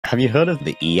Have you heard of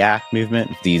the EAC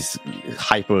movement? These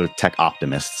hyper tech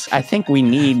optimists. I think we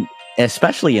need,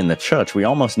 especially in the church, we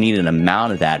almost need an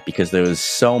amount of that because there is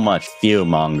so much fear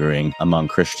mongering among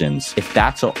Christians. If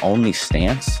that's our only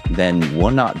stance, then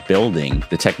we're not building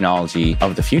the technology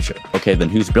of the future. Okay, then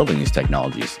who's building these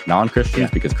technologies?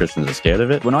 Non-Christians, because Christians are scared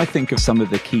of it? When I think of some of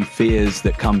the key fears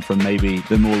that come from maybe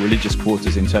the more religious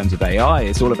quarters in terms of AI,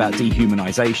 it's all about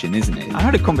dehumanization, isn't it? I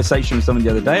had a conversation with someone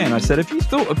the other day and I said, have you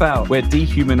thought about where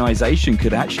dehumanization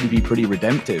could actually be pretty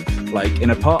redemptive? Like in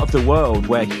a part of the world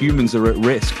where humans are at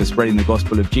risk for spreading the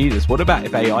gospel of Jesus, what about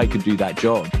if AI could do that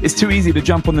job? It's too easy to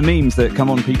jump on the memes that come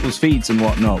on people's feeds and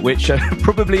whatnot, which are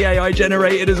probably AI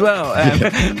generated as well,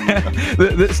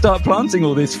 that start planting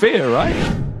all this fear, right?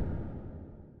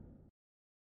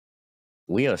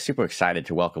 We are super excited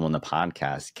to welcome on the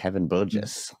podcast Kevin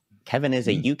Burgess. Kevin is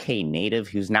a UK native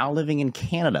who's now living in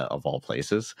Canada, of all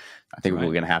places. I think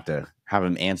we're going to have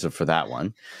him answer for that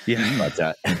one. Yeah.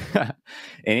 But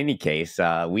in any case,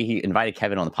 we invited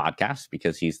Kevin on the podcast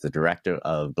because he's the director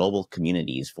of global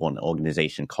communities for an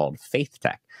organization called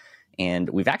FaithTech. And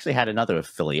we've actually had another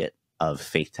affiliate of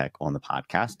FaithTech on the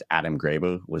podcast. Adam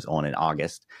Graber was on in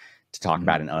August to talk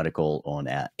about an article on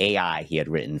AI he had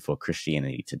written for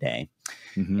Christianity Today.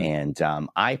 And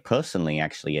I personally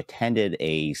actually attended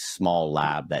a small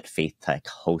lab that FaithTech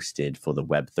hosted for the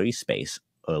Web3 space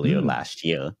earlier last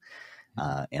year.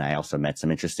 And I also met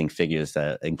some interesting figures,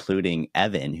 including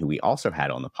Evan, who we also had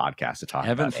on the podcast to talk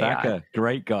Evan about Thacker, AI.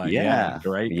 great guy.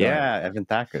 Great guy. Yeah, Evan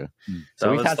Thacker.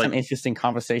 So we've had some interesting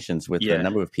conversations with a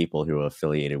number of people who are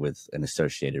affiliated with and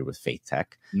associated with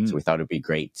FaithTech. So we thought it'd be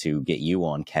great to get you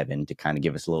on, Kevin, to kind of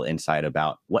give us a little insight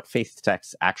about what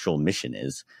FaithTech's actual mission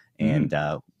is and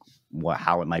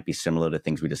how it might be similar to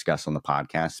things we discuss on the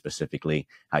podcast, specifically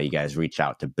how you guys reach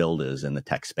out to builders in the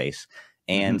tech space.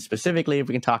 And specifically, if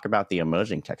we can talk about the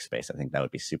emerging tech space, I think that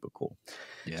would be super cool.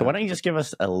 Yeah. So why don't you just give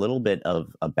us a little bit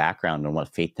of a background on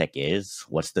what FaithTech is?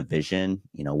 What's the vision?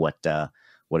 You know, what are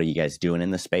you guys doing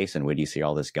in the space, and where do you see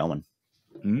all this going?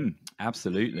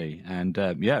 Absolutely. And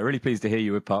really pleased to hear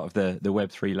you were part of the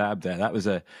Web3 lab there. That was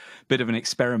a bit of an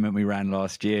experiment we ran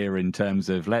last year in terms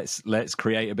of let's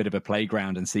create a bit of a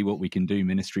playground and see what we can do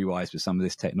ministry wise with some of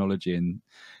this technology. And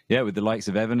with the likes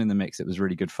of Evan in the mix, it was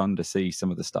really good fun to see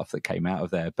some of the stuff that came out of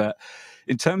there. But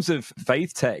in terms of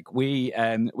FaithTech,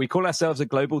 we call ourselves a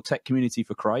global tech community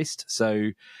for Christ.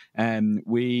 So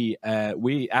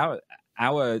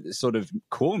our sort of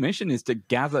core mission is to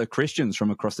gather Christians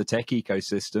from across the tech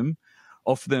ecosystem,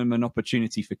 offer them an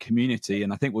opportunity for community.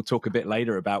 And I think we'll talk a bit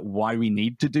later about why we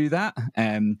need to do that.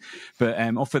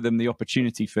 But offer them the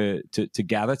opportunity to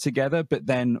gather together, but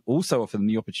then also offer them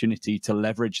the opportunity to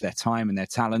leverage their time and their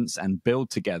talents and build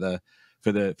together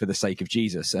for the sake of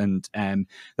Jesus. And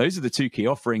those are the two key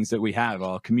offerings that we have,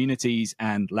 our communities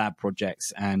and lab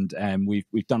projects. And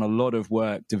we've done a lot of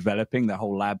work developing the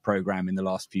whole lab program in the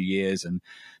last few years and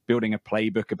building a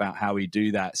playbook about how we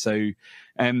do that. So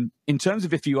in terms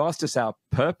of if you asked us our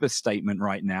purpose statement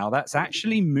right now, that's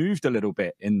actually moved a little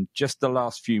bit in just the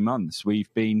last few months.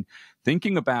 We've been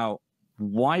thinking about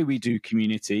why we do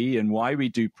community and why we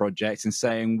do projects and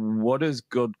saying, what has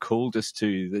God called us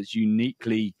to that's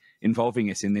uniquely involving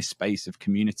us in this space of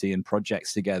community and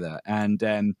projects together. And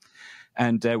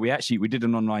we did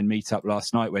an online meetup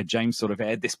last night where James sort of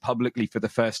aired this publicly for the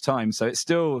first time. So it's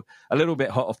still a little bit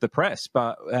hot off the press,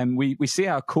 but we see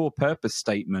our core purpose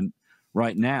statement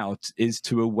right now is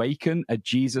to awaken a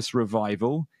Jesus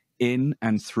revival in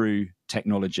and through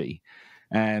technology.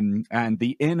 And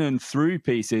the in and through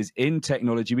piece is in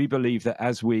technology. We believe that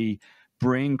as we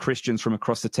bring Christians from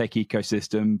across the tech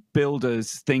ecosystem,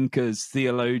 builders, thinkers,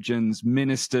 theologians,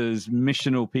 ministers,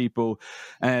 missional people,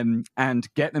 and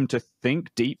get them to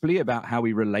think deeply about how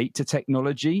we relate to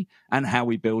technology and how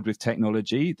we build with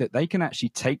technology, that they can actually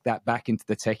take that back into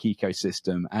the tech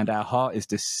ecosystem. And our heart is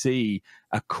to see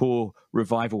a core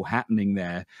revival happening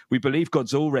there. We believe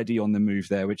God's already on the move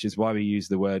there, which is why we use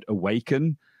the word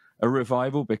awaken a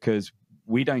revival, because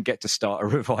we don't get to start a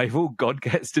revival. God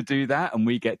gets to do that, and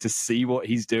we get to see what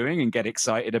he's doing and get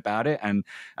excited about it and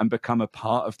become a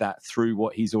part of that through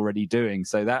what he's already doing.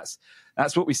 So that's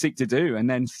what we seek to do. And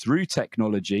then through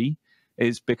technology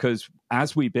is because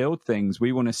as we build things,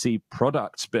 we want to see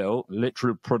products built,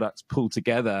 literal products pulled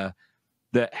together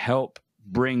that help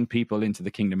bring people into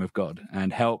the kingdom of God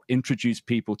and help introduce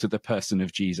people to the person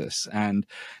of Jesus. And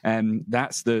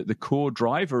that's the core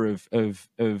driver of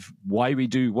why we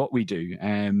do what we do.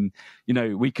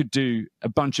 We could do a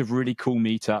bunch of really cool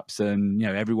meetups, and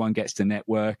everyone gets to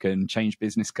network and change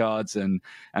business cards and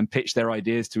pitch their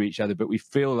ideas to each other. But we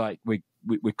feel like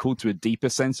we're called to a deeper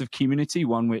sense of community,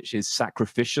 one which is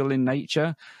sacrificial in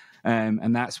nature.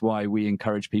 And that's why we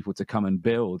encourage people to come and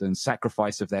build and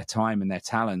sacrifice of their time and their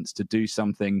talents to do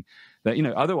something that,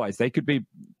 otherwise they could be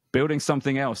building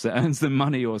something else that earns them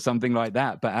money or something like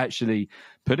that. But actually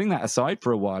putting that aside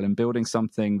for a while and building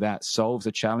something that solves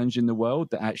a challenge in the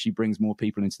world that actually brings more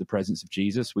people into the presence of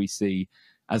Jesus, we see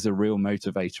as a real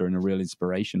motivator and a real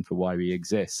inspiration for why we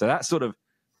exist. So that's sort of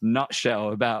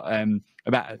nutshell about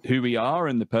who we are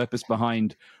and the purpose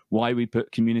behind why we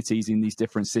put communities in these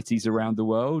different cities around the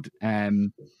world.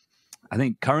 I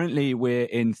think currently we're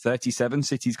in 37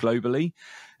 cities globally,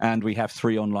 and we have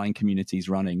 3 online communities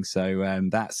running. So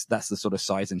that's the sort of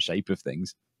size and shape of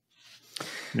things.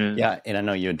 Yeah, and I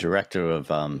know you're director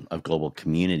of global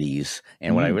communities,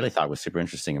 and what I really thought was super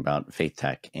interesting about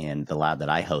FaithTech and the lab that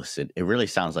I hosted, it really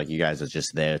sounds like you guys are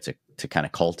just there to kind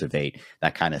of cultivate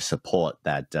that kind of support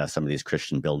that some of these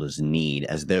Christian builders need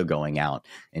as they're going out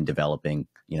and developing,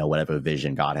 whatever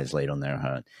vision God has laid on their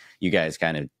heart. You guys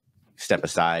kind of step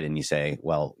aside and you say,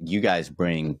 well, you guys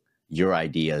bring your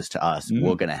ideas to us.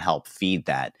 We're going to help feed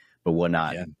that, but we're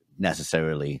not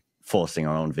necessarily forcing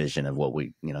our own vision of what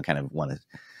we, kind of want to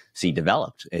see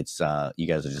developed. It's you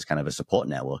guys are just kind of a support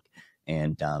network,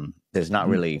 and there's not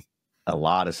really a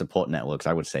lot of support networks,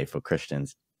 I would say, for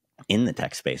Christians in the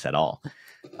tech space at all.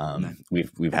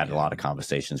 We've had a lot of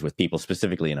conversations with people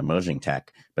specifically in emerging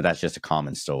tech, but that's just a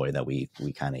common story that we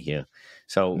kind of hear.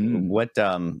 So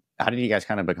how did you guys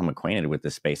kind of become acquainted with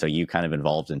this space? Are you kind of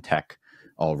involved in tech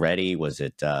already? Was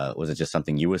it just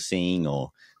something you were seeing,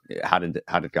 or how did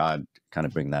God kind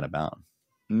of bring that about?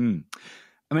 I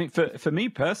mean, for me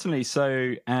personally,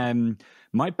 so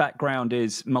my background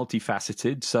is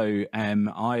multifaceted. So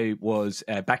I was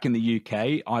back in the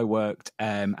UK. I worked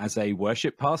as a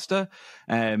worship pastor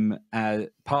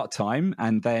part-time,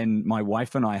 and then my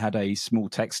wife and I had a small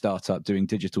tech startup doing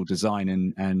digital design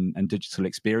and digital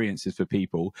experiences for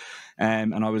people.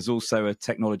 And I was also a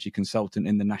technology consultant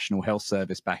in the National Health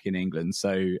Service back in England,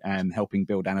 so helping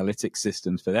build analytics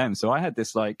systems for them. So I had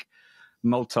this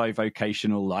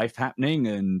multi-vocational life happening,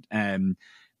 and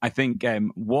I think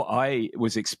what I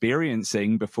was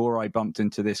experiencing before I bumped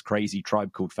into this crazy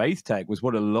tribe called FaithTech was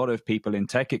what a lot of people in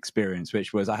tech experience,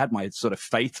 which was I had my sort of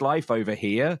faith life over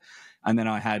here, and then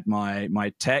I had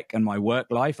my tech and my work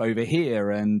life over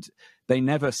here, and they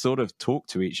never sort of talked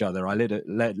to each other. I led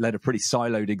a pretty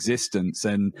siloed existence,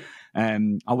 and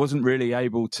I wasn't really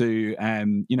able to,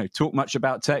 talk much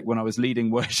about tech when I was leading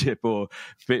worship or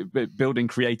building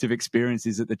creative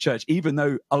experiences at the church, even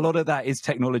though a lot of that is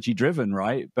technology driven,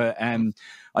 right? But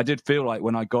I did feel like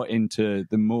when I got into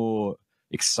the more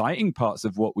exciting parts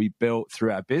of what we built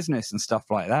through our business and stuff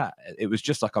like that, it was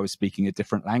just like I was speaking a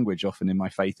different language often in my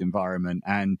faith environment,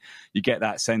 and you get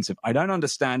that sense of I don't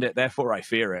understand it, therefore I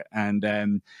fear it. And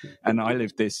I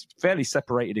lived this fairly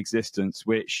separated existence,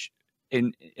 which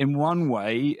in one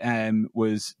way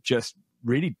was just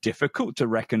really difficult to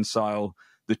reconcile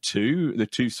the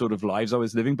two sort of lives I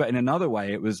was living, but in another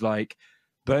way it was like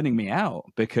burning me out,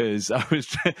 because I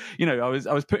was,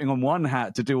 I was putting on one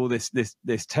hat to do all this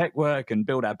tech work and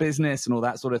build our business and all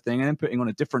that sort of thing, and then putting on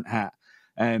a different hat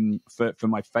for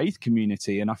my faith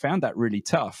community, and I found that really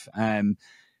tough. And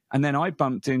then I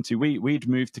bumped into we'd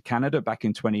moved to Canada back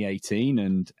in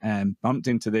 2018, and bumped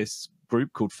into this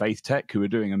group called FaithTech who were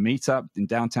doing a meetup in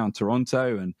downtown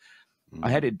Toronto, and I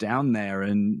headed down there,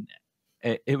 and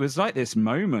it was like this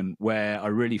moment where I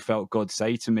really felt God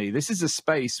say to me, this is a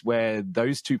space where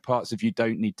those two parts of you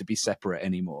don't need to be separate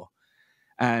anymore.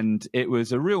 And it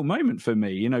was a real moment for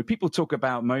me. People talk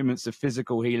about moments of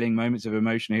physical healing, moments of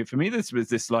emotional healing. For me, this was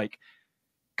this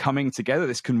coming together,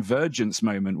 this convergence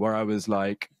moment where I was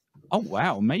like, oh,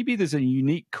 wow, maybe there's a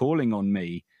unique calling on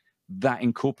me that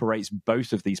incorporates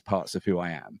both of these parts of who I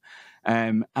am.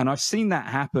 And I've seen that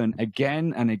happen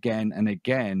again and again and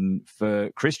again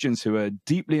for Christians who are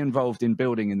deeply involved in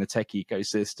building in the tech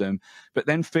ecosystem, but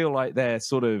then feel like they're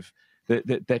sort of,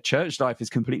 their church life is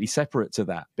completely separate to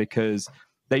that, because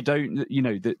they don't,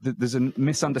 there's a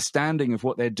misunderstanding of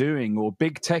what they're doing, or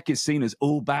big tech is seen as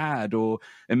all bad, or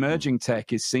emerging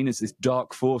tech is seen as this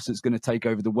dark force that's going to take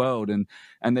over the world. And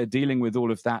they're dealing with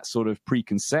all of that sort of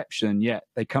preconception, yet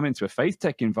they come into a faith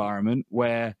tech environment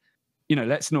where,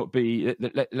 let's not be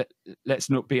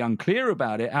unclear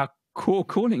about it. Our core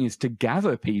calling is to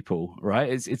gather people, right?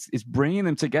 It's bringing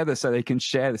them together so they can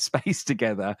share the space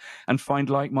together and find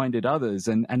like-minded others.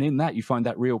 And in that, you find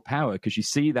that real power, because you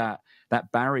see that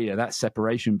barrier, that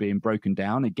separation being broken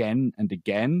down again and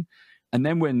again. And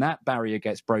then when that barrier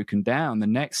gets broken down, the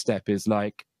next step is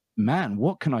like, man,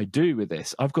 what can I do with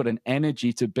this? I've got an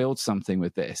energy to build something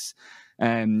with this.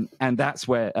 And that's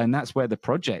where the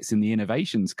projects and the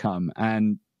innovations come.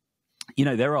 And, you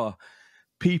know, there are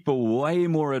people way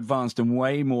more advanced and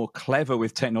way more clever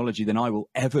with technology than I will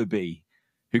ever be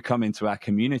who come into our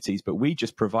communities, but we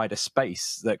just provide a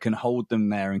space that can hold them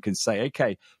there and can say,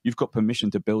 okay, you've got permission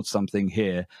to build something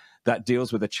here that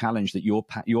deals with a challenge that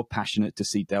you're passionate to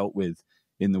see dealt with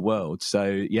in the world. So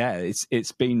yeah,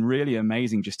 it's been really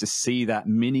amazing just to see that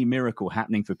mini miracle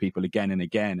happening for people again and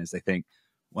again, as they think,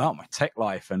 well, my tech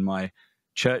life and my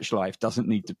church life doesn't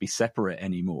need to be separate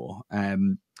anymore.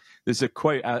 There's a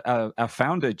quote, our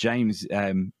founder, James,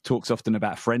 talks often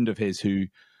about a friend of his who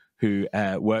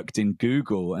worked in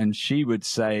Google, and she would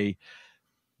say,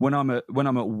 when I'm at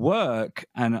work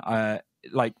and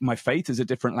like my faith is a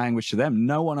different language to them,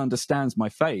 no one understands my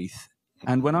faith.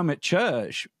 And when I'm at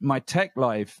church, my tech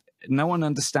life, no one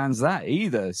understands that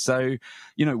either. So,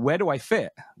 you know, where do I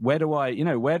fit? Where do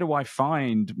I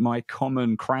find my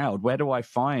common crowd? Where do I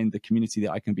find the community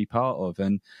that I can be part of?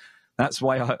 And that's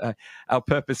why our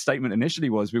purpose statement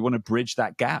initially was we want to bridge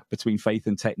that gap between faith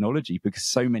and technology, because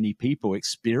so many people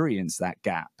experience that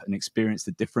gap and experience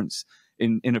the difference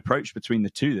in approach between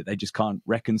the two that they just can't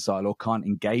reconcile or can't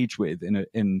engage with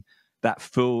in that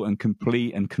full and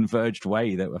complete and converged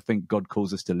way that I think God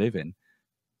calls us to live in.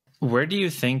 Where do you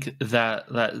think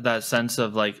that sense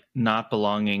of like not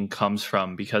belonging comes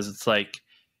from? Because it's like,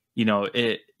 you know,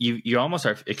 you almost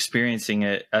are experiencing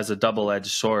it as a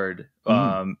double-edged sword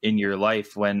in your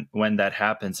life when that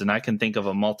happens. And I can think of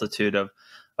a multitude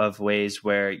of ways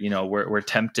where, you know, we're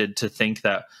tempted to think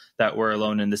that we're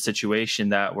alone in the situation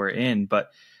that we're in, but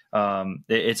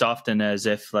it's often as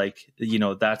if, like, you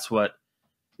know,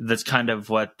 that's kind of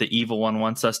what the evil one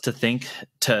wants us to think,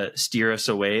 to steer us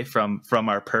away from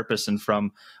our purpose and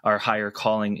from our higher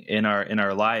calling in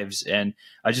our lives. And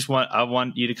I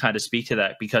want you to kind of speak to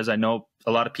that, because I know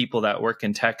a lot of people that work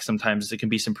in tech, sometimes it can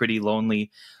be some pretty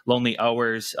lonely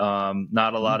hours,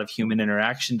 not a lot of human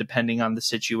interaction depending on the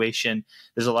situation.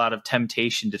 There's a lot of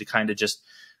temptation to kind of just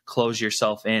close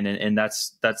yourself in. And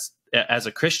that's as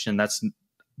a Christian,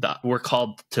 we're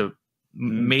called to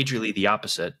majorly the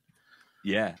opposite.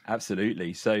 Yeah,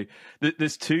 absolutely. So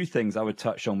there's two things I would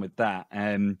touch on with that.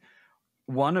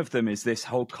 One of them is this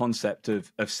whole concept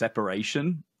of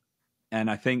separation. And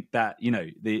I think that, you know,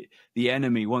 the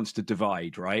enemy wants to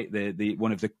divide, right?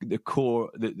 One of the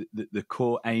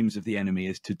core aims of the enemy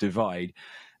is to divide.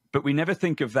 But we never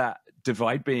think of that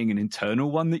divide being an internal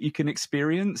one that you can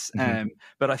experience.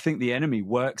 But I think the enemy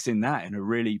works in that in a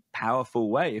really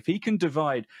powerful way. If he can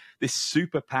divide this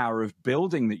superpower of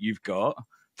building that you've got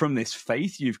from this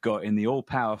faith you've got in the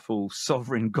all-powerful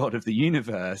sovereign God of the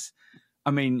universe,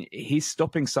 I mean, he's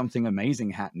stopping something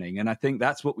amazing happening. And I think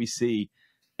that's what we see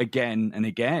again and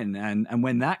again. And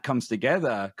when that comes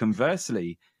together,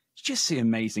 conversely, you just see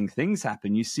amazing things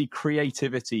happen. You see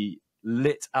creativity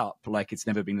lit up like it's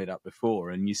never been lit up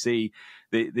before. And you see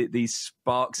these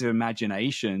sparks of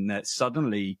imagination that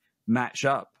suddenly match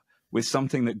up with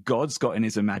something that God's got in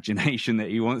his imagination that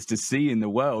he wants to see in the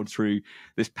world through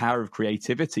this power of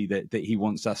creativity that he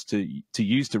wants us to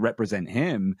use to represent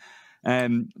him.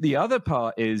 The other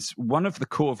part is one of the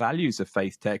core values of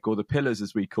FaithTech, or the pillars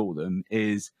as we call them,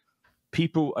 is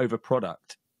people over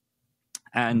product.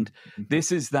 And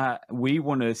this is that we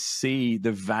want to see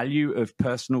the value of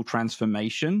personal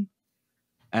transformation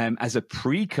as a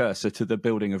precursor to the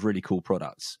building of really cool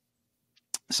products.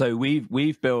 So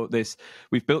we've built this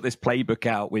playbook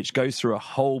out, which goes through a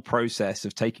whole process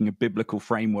of taking a biblical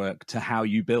framework to how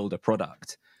you build a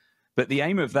product. But the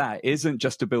aim of that isn't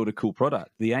just to build a cool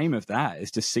product. The aim of that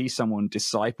is to see someone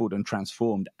discipled and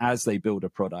transformed as they build a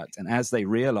product, and as they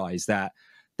realize that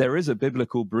there is a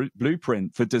biblical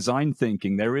blueprint for design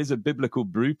thinking. There is a biblical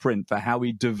blueprint for how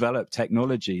we develop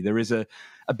technology. There is a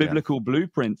biblical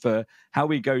blueprint for how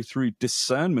we go through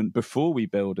discernment before we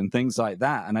build and things like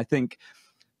that. And I think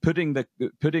putting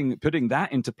that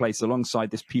into place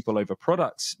alongside this people over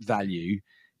products value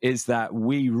is that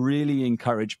we really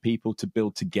encourage people to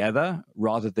build together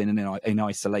rather than in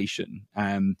isolation.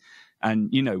 And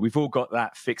you know, we've all got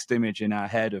that fixed image in our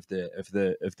head of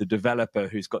the developer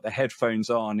who's got the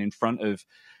headphones on in front of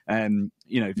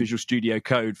Visual Studio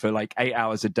Code for like 8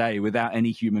 hours a day without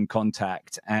any human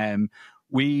contact.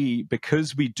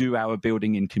 because we do our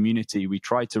building in community, we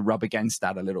try to rub against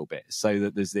that a little bit so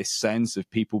that there's this sense of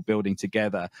people building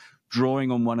together,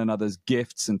 drawing on one another's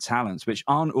gifts and talents, which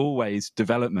aren't always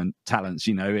development talents.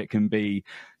 It can be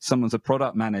someone's a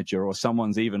product manager, or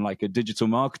someone's even like a digital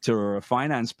marketer or a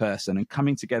finance person, and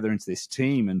coming together into this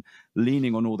team and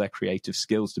leaning on all their creative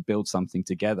skills to build something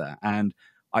together. And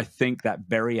I think that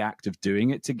very act of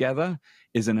doing it together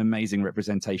is an amazing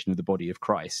representation of the body of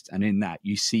Christ. And in that,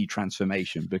 you see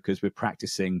transformation, because we're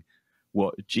practicing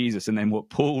what Jesus and then what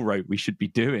Paul wrote we should be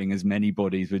doing as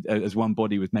one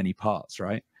body with many parts,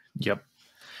 right? Yep.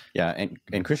 Yeah,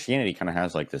 and Christianity kind of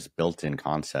has like this built-in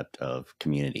concept of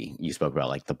community. You spoke about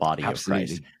like the body Absolutely. of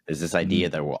Christ. There's this idea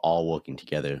that we're all working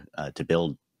together to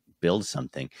build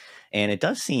something. And it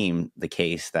does seem the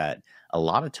case that a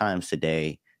lot of times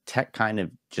today, tech kind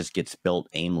of just gets built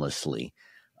aimlessly.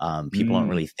 People aren't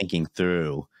really thinking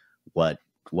through what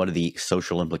are the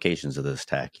social implications of this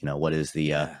tech. What is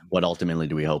what ultimately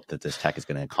do we hope that this tech is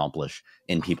going to accomplish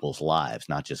in people's lives,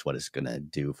 not just what it's going to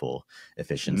do for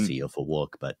efficiency or for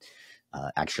work, but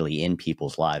actually in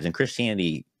people's lives. And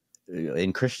Christianity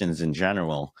and Christians in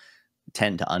general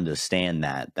tend to understand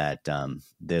that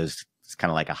there's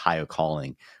kind of like a higher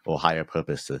calling or higher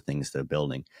purpose to the things they're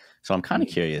building. So I'm kind of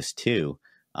curious too.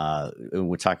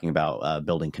 We're talking about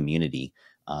building community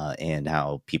and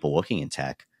how people working in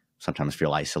tech sometimes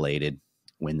feel isolated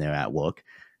when they're at work.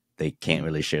 They can't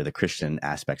really share the Christian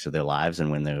aspects of their lives.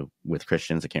 And when they're with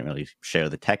Christians, they can't really share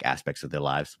the tech aspects of their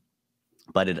lives.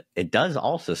 But it does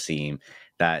also seem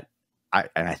that,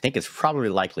 I think it's probably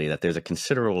likely that there's a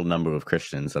considerable number of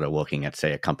Christians that are working at,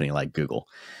 say, a company like Google.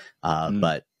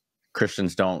 But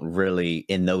Christians don't really,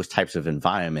 in those types of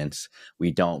environments,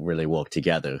 we don't really work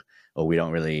together, or we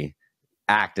don't really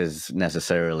act as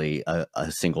necessarily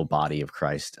a single body of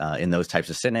Christ in those types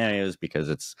of scenarios, because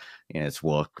it's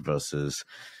work versus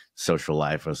social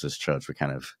life versus church. We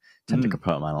kind of tend to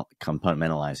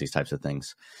compartmentalize these types of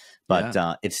things.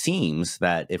 But it seems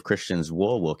that if Christians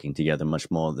were working together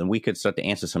much more, then we could start to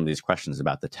answer some of these questions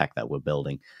about the tech that we're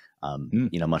building,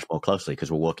 much more closely, because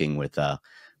we're working with our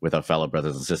fellow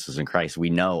brothers and sisters in Christ. We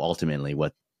know ultimately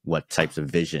what types of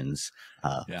visions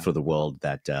for the world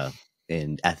that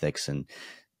in ethics and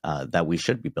that we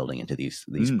should be building into these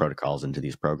protocols, into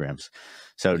these programs.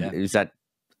 So is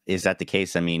that the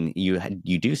case? I mean,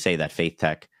 you do say that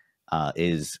FaithTech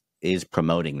is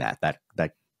promoting that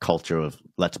culture of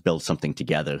let's build something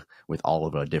together with all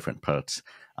of our different parts.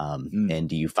 And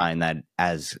do you find that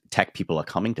as tech people are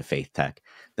coming to FaithTech,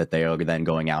 that they are then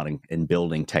going out and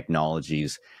building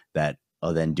technologies that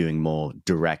are then doing more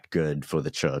direct good for the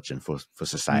church and for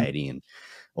society,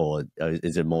 or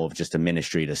is it more of just a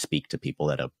ministry to speak to people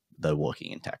that are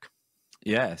working in tech?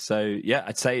 Yeah, so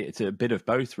I'd say it's a bit of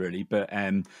both, really. But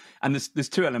and there's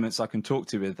two elements I can talk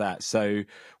to with that. So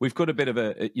we've got a bit of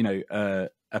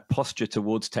a posture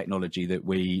towards technology that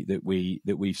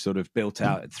we've sort of built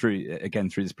out through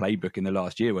this playbook in the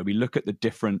last year, where we look at the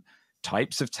different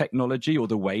types of technology or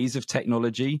the ways of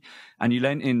technology, and you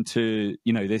lent into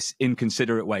this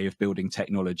inconsiderate way of building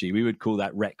technology. We would call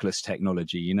that reckless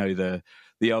technology,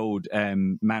 the old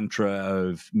mantra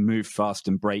of move fast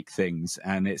and break things.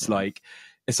 And it's like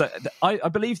I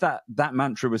believe that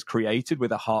mantra was created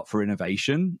with a heart for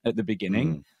innovation at the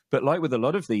beginning. But like with a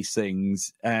lot of these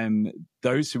things,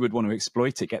 those who would want to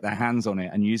exploit it get their hands on it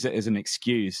and use it as an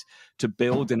excuse to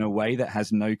build in a way that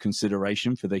has no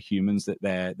consideration for the humans that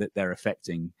they're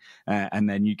affecting. And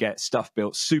then you get stuff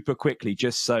built super quickly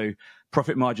just so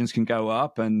profit margins can go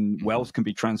up and wealth can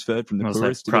be transferred from the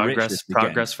poorest to the richest.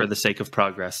 Progress for the sake of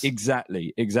progress.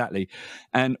 Exactly.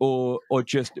 And or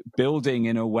just building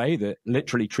in a way that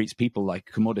literally treats people like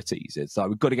commodities. It's like,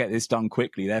 we've got to get this done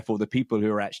quickly. Therefore, the people who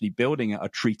are actually building it are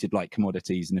treated like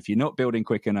commodities. And if you're not building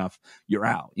quick enough, you're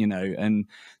out, and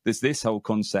there's this whole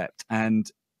concept.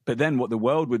 But then what the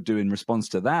world would do in response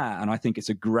to that, and I think it's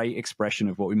a great expression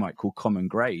of what we might call common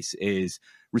grace, is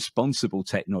responsible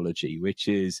technology, which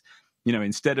is,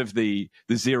 instead of the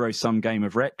zero-sum game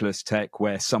of reckless tech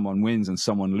where someone wins and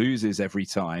someone loses every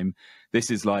time,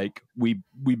 this is like we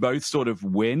both sort of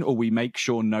win, or we make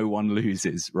sure no one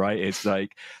loses, right? It's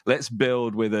like, let's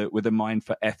build with a mind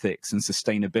for ethics and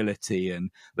sustainability, and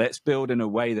let's build in a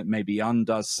way that maybe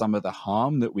undoes some of the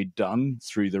harm that we've done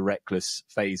through the reckless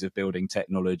phase of building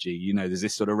technology. There's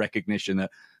this sort of recognition that,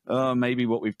 maybe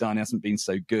what we've done hasn't been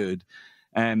so good.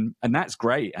 And that's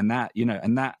great. And that,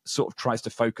 and that sort of tries to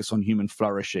focus on human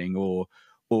flourishing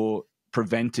or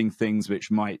preventing things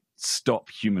which might stop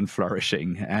human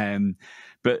flourishing.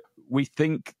 But we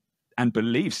think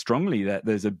believe strongly that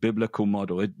there's a biblical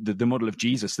model, the model of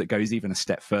Jesus that goes even a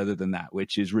step further than that,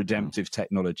 which is redemptive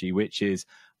technology, which is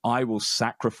I will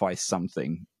sacrifice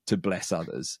something to bless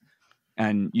others.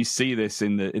 And you see this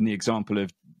in the example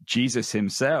of Jesus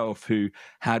himself, who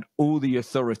had all the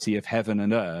authority of heaven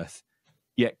and earth,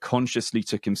 yet consciously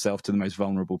took himself to the most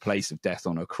vulnerable place of death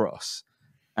on a cross,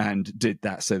 and did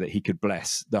that so that he could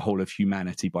bless the whole of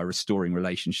humanity by restoring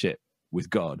relationship with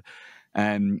God.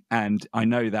 And I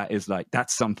know that is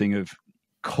that's something of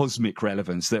cosmic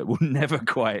relevance that we'll never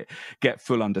quite get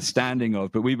full understanding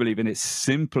of, but we believe in its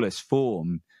simplest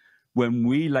form, when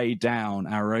we lay down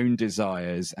our own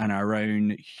desires and our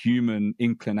own human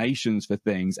inclinations for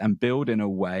things and build in a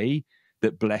way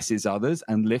that blesses others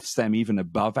and lifts them even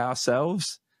above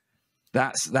ourselves,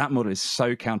 that model is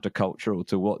so countercultural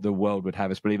to what the world would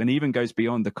have us believe, and even goes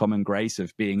beyond the common grace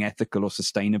of being ethical or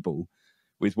sustainable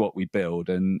with what we build.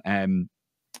 And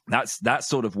that's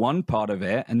sort of one part of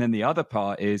it. And then the other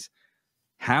part is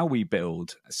how we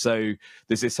build. So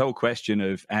there's this whole question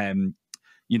of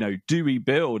do we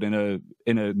build in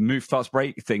a move fast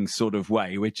break things sort of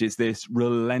way, which is this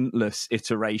relentless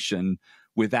iteration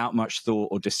without much thought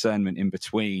or discernment in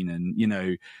between.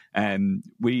 And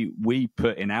we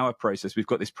put in our process, we've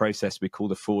got this process we call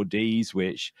the 4Ds,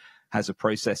 which has a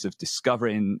process of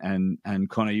discovering, and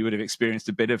Connor, you would have experienced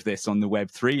a bit of this on the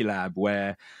Web3 lab,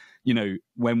 where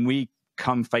when we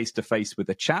come face to face with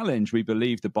a challenge, we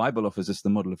believe the Bible offers us the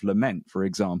model of lament, for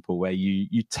example, where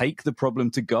you take the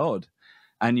problem to God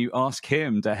and you ask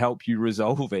him to help you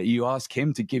resolve it. You ask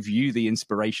him to give you the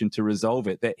inspiration to resolve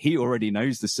it, that he already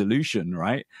knows the solution,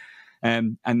 right?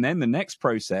 And then the next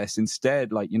process,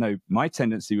 instead, my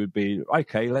tendency would be,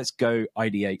 okay, let's go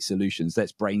ideate solutions.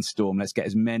 Let's brainstorm. Let's get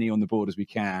as many on the board as we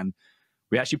can.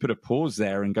 We actually put a pause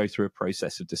there and go through a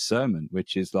process of discernment,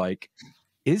 which is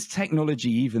is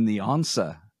technology even the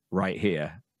answer right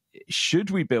here? Should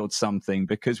we build something?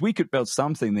 Because we could build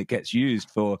something that gets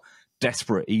used for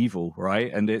desperate evil,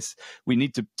 right? And we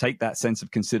need to take that sense of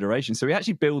consideration. So we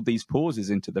actually build these pauses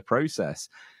into the process.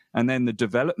 And then the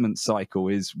development cycle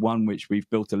is one which we've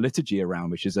built a liturgy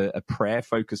around, which is a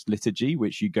prayer-focused liturgy,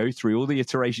 which you go through all the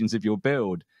iterations of your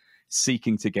build,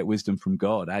 seeking to get wisdom from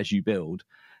God as you build.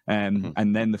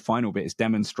 And then the final bit is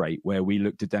demonstrate, where we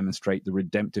look to demonstrate the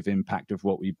redemptive impact of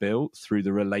what we built through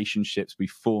the relationships we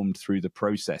formed through the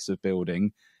process of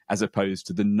building, as opposed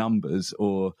to the numbers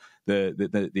or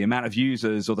the amount of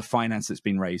users or the finance that's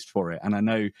been raised for it. And I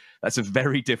know that's a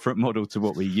very different model to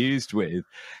what we used with.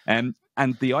 And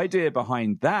the idea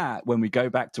behind that, when we go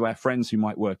back to our friends who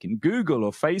might work in Google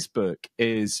or Facebook,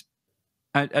 is,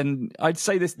 and I'd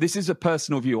say this is a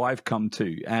personal view I've come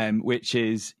to, which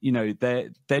is,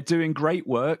 they're doing great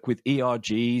work with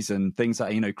ERGs and things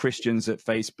like, Christians at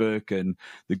Facebook and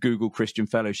the Google Christian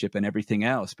Fellowship and everything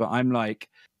else. But I'm like,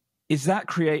 is that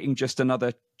creating just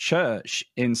another church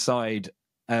inside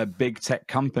a big tech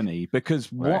company? Because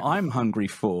what I'm hungry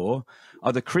for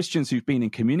are the Christians who've been in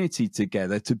community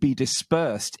together to be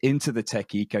dispersed into the tech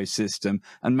ecosystem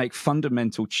and make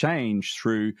fundamental change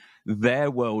through their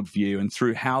worldview and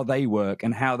through how they work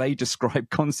and how they describe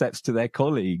concepts to their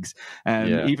colleagues.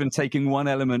 And even taking one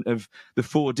element of the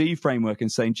 4D framework and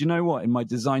saying, do you know what, in my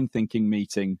design thinking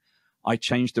meeting, I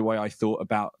changed the way I thought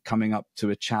about coming up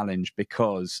to a challenge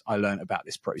because I learned about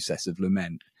this process of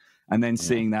lament. And then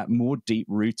seeing that more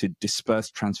deep-rooted,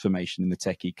 dispersed transformation in the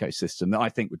tech ecosystem that I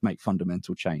think would make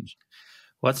fundamental change.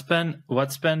 What's been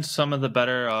some of the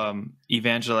better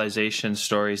evangelization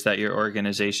stories that your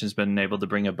organization's been able to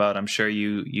bring about? I'm sure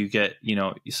you get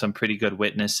some pretty good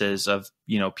witnesses of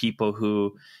people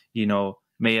who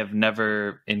may have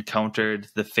never encountered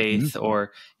the faith,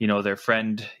 or their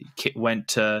friend went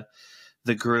to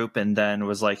the group and then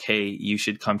was like, hey, you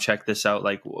should come check this out.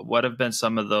 Like, what have been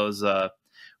some of those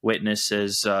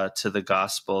witnesses to the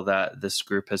gospel that this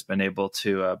group has been able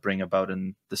to bring about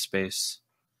in the space?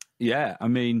 Yeah, I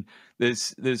mean,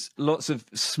 there's lots of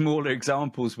smaller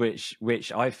examples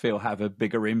which I feel have a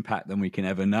bigger impact than we can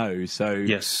ever know. So,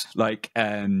 yes, like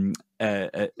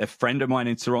a friend of mine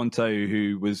in Toronto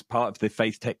who was part of the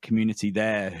FaithTech community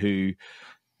there, who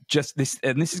just this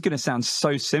is going to sound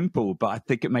so simple, but I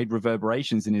think it made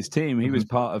reverberations in his team. He was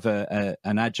part of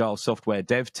an agile software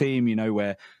dev team,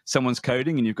 where someone's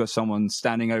coding and you've got someone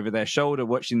standing over their shoulder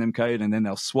watching them code, and then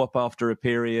they'll swap after a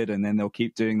period, and then they'll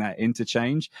keep doing that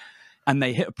interchange. And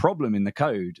they hit a problem in the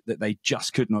code that they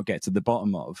just could not get to the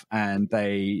bottom of. And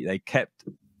they kept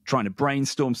trying to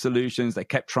brainstorm solutions. They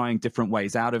kept trying different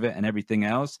ways out of it and everything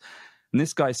else. And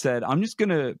this guy said, I'm just going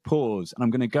to pause and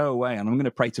I'm going to go away and I'm going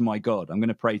to pray to my God. I'm going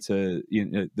to pray to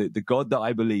the God that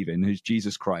I believe in, who's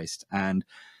Jesus Christ, and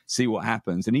see what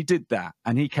happens. And he did that,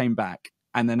 and he came back,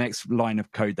 and the next line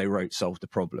of code they wrote solved the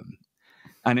problem.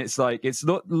 And it's like, it's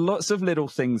lots of little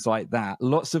things like that,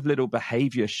 lots of little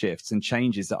behavior shifts and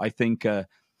changes that I think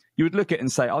you would look at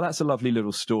and say, oh, that's a lovely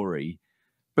little story.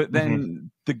 But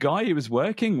then the guy he was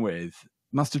working with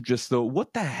must have just thought,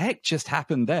 what the heck just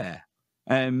happened there?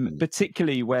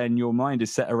 Particularly when your mind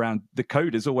is set around the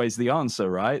code is always the answer,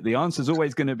 right? The answer is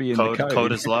always going to be in the code.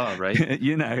 Code is law, right?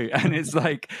 You know, and it's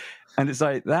like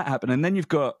that happened. And then you've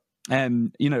got,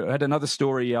 you know, I had another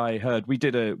story I heard. We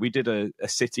did a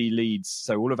city leads.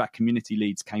 So all of our community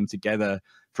leads came together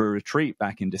for a retreat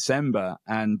back in December.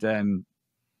 And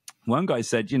one guy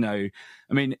said, you know,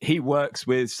 I mean, he works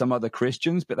with some other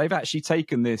Christians, but they've actually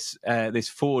taken this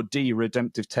 4D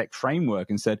redemptive tech framework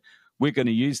and said, we're going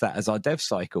to use that as our dev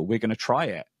cycle. We're going to try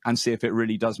it and see if it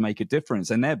really does make a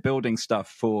difference. And they're building stuff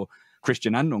for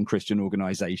Christian and non-Christian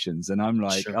organizations. And I'm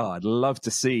like, sure. Oh, I'd love to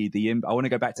see I want to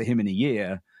go back to him in a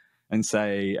year and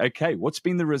say, okay, what's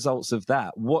been the results of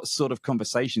that? What sort of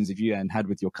conversations have you had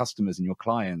with your customers and your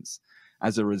clients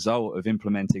as a result of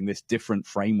implementing this different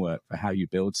framework for how you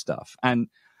build stuff? And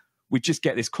we just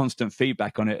get this constant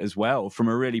feedback on it as well from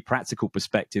a really practical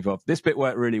perspective of this bit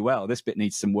worked really well. This bit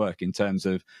needs some work in terms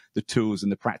of the tools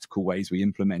and the practical ways we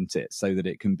implement it so that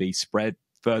it can be spread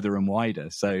further and wider.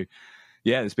 So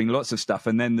yeah, there's been lots of stuff.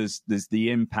 And then there's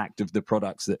the impact of the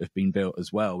products that have been built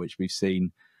as well, which we've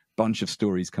seen a bunch of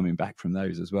stories coming back from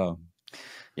those as well.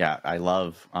 Yeah, I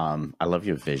love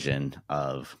your vision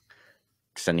of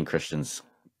sending Christians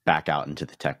back out into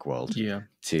the tech world. Yeah,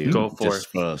 to go for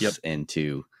it. And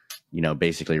to, you know,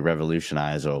 basically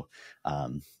revolutionize or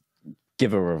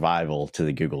give a revival to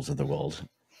the Googles of the world.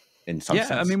 In some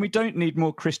sense. I mean, we don't need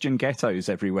more Christian ghettos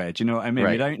everywhere. Do you know what I mean?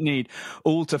 Right. We don't need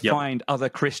all to find other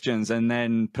Christians and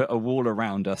then put a wall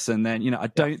around us. And then, you know, I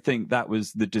don't think that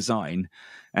was the design.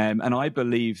 And I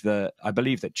believe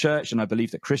that church and I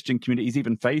believe that Christian communities,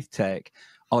 even FaithTech,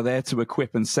 are there to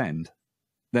equip and send.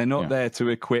 They're not there to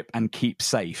equip and keep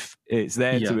safe. It's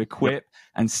there to equip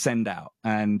and send out.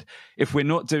 And if we're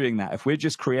not doing that, if we're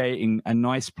just creating a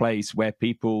nice place where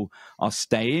people are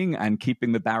staying and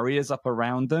keeping the barriers up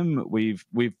around them, we've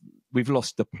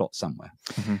lost the plot somewhere.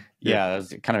 Mm-hmm. Yeah,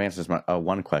 that kind of answers my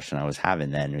one question I was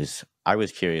having then is I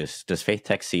was curious, does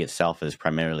FaithTech see itself as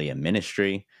primarily a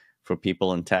ministry for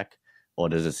people in tech, or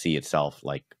does it see itself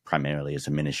like primarily as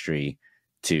a ministry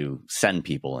to send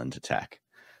people into tech?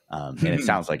 And it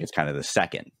sounds like it's kind of the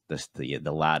second,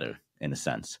 the latter in a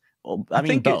sense. Well, I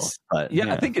mean, both. But,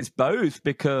 I think it's both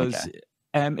because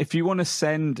if you want to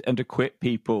send and equip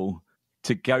people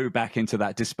to go back into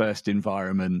that dispersed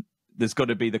environment, there's got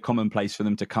to be the common place for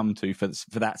them to come to for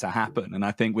that to happen. And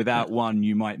I think without one,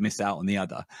 you might miss out on the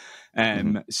other.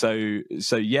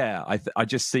 So yeah, I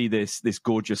just see this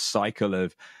gorgeous cycle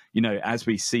of, you know, as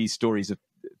we see stories of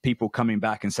people coming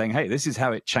back and saying, hey, this is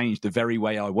how it changed the very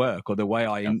way I work or the way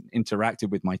I interacted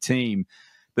with my team.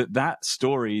 But that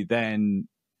story then,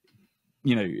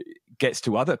 you know, gets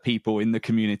to other people in the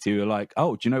community who are like,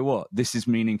 oh, do you know what? This is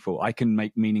meaningful. I can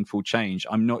make meaningful change.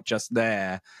 I'm not just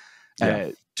there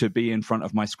to be in front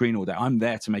of my screen all day. I'm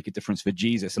there to make a difference for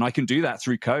Jesus. And I can do that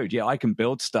through code. Yeah, I can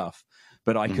build stuff,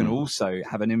 but I can also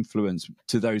have an influence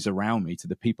to those around me, to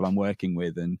the people I'm working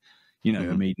with. And, you know,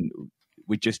 I mean,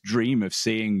 we just dream of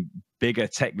seeing bigger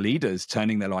tech leaders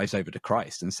turning their lives over to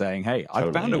Christ and saying, hey, I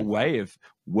found a way of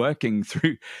working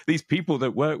through these people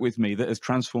that work with me that has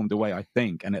transformed the way I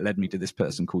think. And it led me to this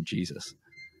person called Jesus.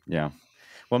 Yeah.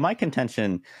 Well, my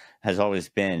contention has always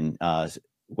been, so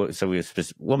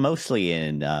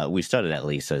mostly we started at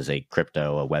least as a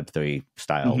crypto, a Web3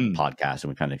 style podcast, and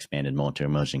we kind of expanded more to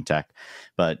emerging tech,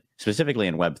 but specifically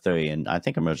in Web3 and I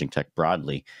think emerging tech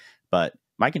broadly. But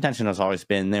my contention has always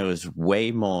been there was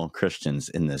way more Christians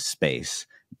in this space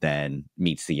than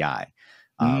meets the eye.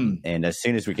 And as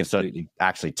soon as we can start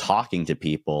actually talking to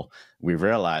people, we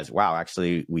realize, wow,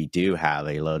 actually, we do have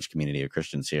a large community of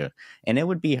Christians here. And it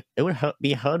would be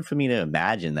hard for me to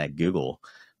imagine that Google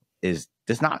there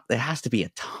has to be a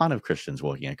ton of Christians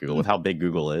working at Google with how big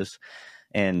Google is.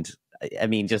 And I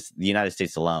mean, just the United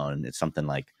States alone, it's something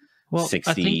like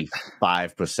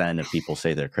 65% of people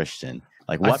say they're Christian.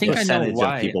 Like what percentage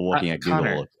of people working at Google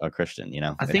Connor, are Christian? You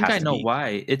know, I think I know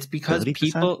why. It's because 30%,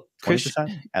 people,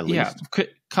 at least. Yeah,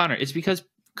 Connor, it's because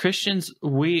Christians,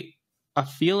 I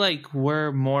feel like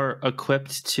we're more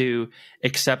equipped to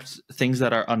accept things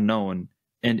that are unknown.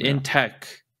 And in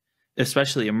tech,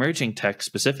 especially emerging tech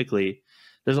specifically,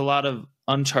 there's a lot of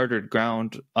uncharted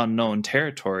ground, unknown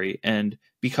territory. And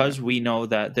because we know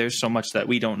that there's so much that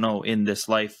we don't know in this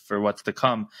life for what's to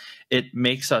come, it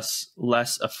makes us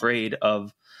less afraid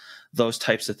of those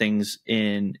types of things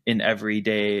in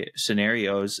everyday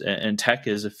scenarios. And tech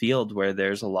is a field where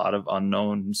there's a lot of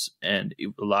unknowns and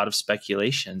a lot of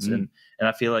speculations. And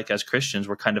I feel like as Christians,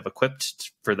 we're kind of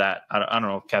equipped for that. I don't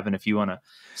know, Kevin, if you want to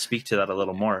speak to that a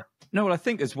little more. No, well, I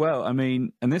think as well, I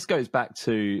mean, and this goes back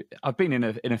to, I've been in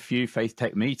a few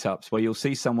FaithTech meetups where you'll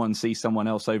see someone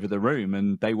else over the room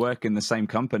and they work in the same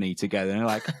company together. And they're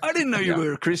like, I didn't know you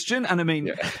were a Christian. And I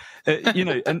mean, you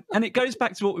know, and it goes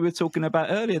back to what we were talking about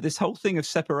earlier, this whole thing of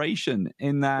separation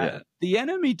in that the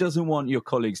enemy doesn't want your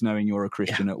colleagues knowing you're a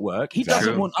Christian at work. He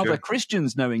doesn't want other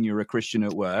Christians knowing you're a Christian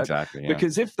at work. Exactly.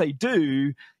 Because if they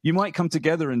do, you might come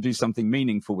together and do something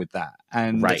meaningful with that.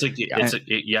 And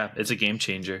it's a game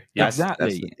changer. Yeah,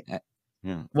 exactly.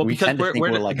 Well, we tend to think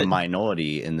we're like a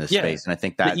minority in this space, and I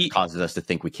think that causes us to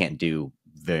think we can't do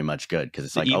very much good because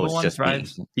it's like, oh, it's just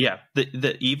me. Yeah,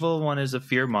 the evil one is a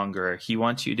fear mongerer. He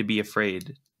wants you to be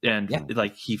afraid, and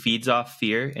like he feeds off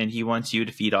fear, and he wants you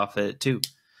to feed off it too.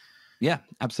 Yeah,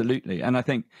 absolutely. And I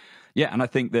think,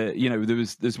 that, you know,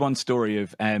 there's one story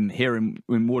of here in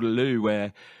Waterloo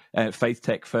where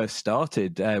FaithTech first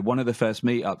started. One of the first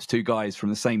meetups, two guys from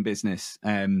the same business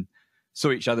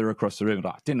saw each other across the room.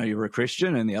 Like, I didn't know you were a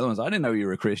Christian. And the other ones, I didn't know you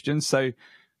were a Christian. So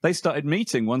they started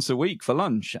meeting once a week for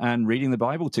lunch and reading the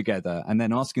Bible together and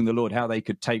then asking the Lord how they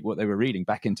could take what they were reading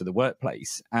back into the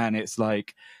workplace. And it's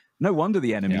like, no wonder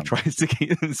the enemy tries to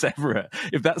keep them separate,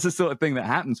 if that's the sort of thing that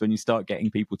happens when you start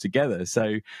getting people together.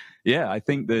 So, yeah, I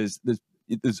think there's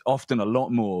often a lot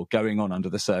more going on under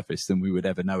the surface than we would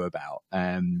ever know about.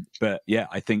 But yeah,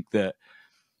 I think that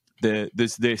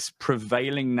there's this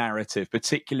prevailing narrative,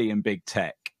 particularly in big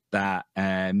tech, that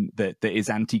is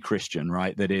anti-Christian,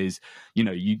 right? That is, you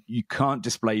know, you can't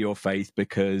display your faith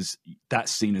because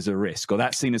that's seen as a risk, or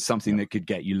that's seen as something that could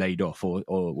get you laid off, or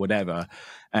whatever.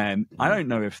 I don't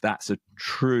know if that's a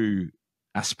true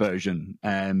aspersion,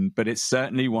 but it's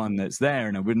certainly one that's there,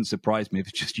 and it wouldn't surprise me if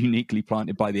it's just uniquely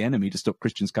planted by the enemy to stop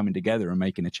Christians coming together and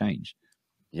making a change.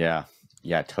 Yeah,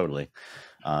 totally.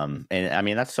 And I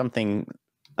mean, that's something.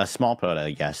 A small part,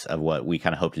 I guess, of what we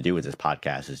kind of hope to do with this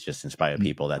podcast is just inspire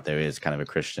people that there is kind of a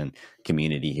Christian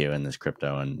community here in this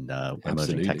crypto and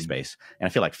emerging tech space. And I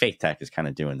feel like FaithTech is kind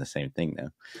of doing the same thing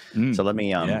now. So let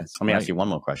me ask you one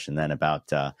more question then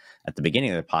about at the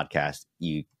beginning of the podcast,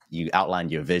 you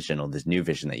outlined your vision, or this new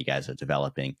vision that you guys are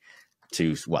developing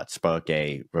to spark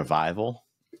a revival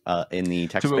in the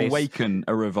tech space? To awaken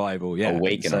a revival, a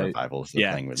revival is the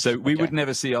language. So we would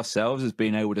never see ourselves as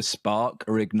being able to spark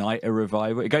or ignite a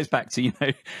revival. It goes back to, you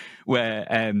know, where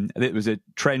it was a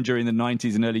trend during the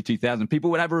 90s and early 2000s.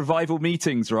 People would have revival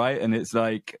meetings, right? And it's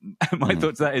like, my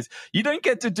thought to that is, you don't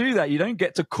get to do that. You don't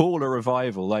get to call a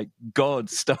revival. Like, God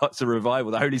starts a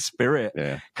revival. The Holy Spirit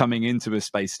coming into a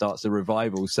space starts a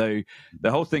revival. So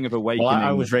the whole thing of awakening. Well,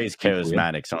 I was raised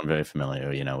charismatic, so I'm very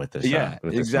familiar, you know, with this.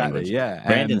 With this language.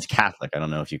 Brandon's Catholic. I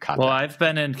don't know if you caught that. Well, I've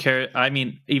been in,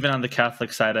 even on the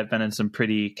Catholic side, I've been in some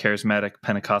pretty charismatic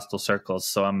Pentecostal circles.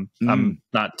 So I'm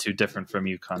not too different from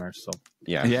you, Connor. So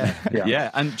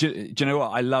and do you know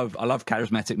what, I love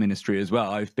charismatic ministry as well.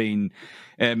 I've been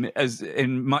as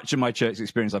in much of my church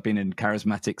experience, I've been in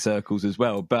charismatic circles as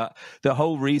well. But the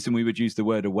whole reason we would use the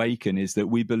word awaken is that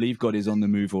we believe God is on the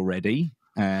move already,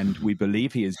 and we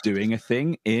believe he is doing a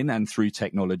thing in and through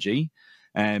technology,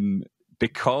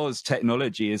 because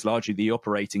technology is largely the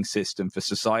operating system for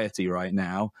society right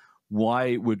now.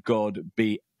 Why would God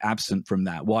be absent from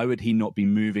that? Why would he not be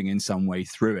moving in some way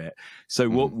through it? So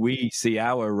what we see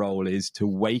our role is to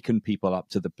waken people up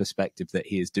to the perspective that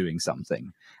he is doing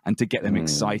something, and to get them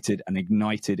excited and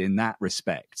ignited in that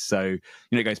respect. So, you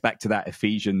know, it goes back to that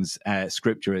Ephesians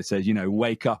scripture. It says, you know,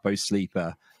 wake up, O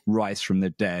sleeper, rise from the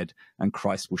dead, and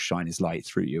Christ will shine his light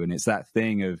through you. And it's that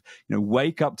thing of, you know,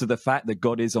 wake up to the fact that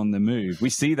God is on the move. We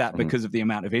see that because of the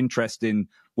amount of interest in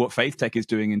what FaithTech is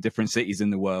doing in different cities in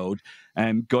the world.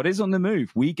 God is on the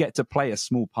move. We get to play a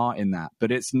small part in that,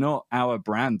 but it's not our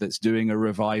brand that's doing a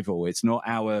revival. It's not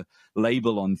our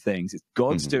label on things. It's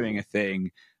God's doing a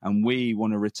thing, and we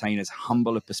want to retain as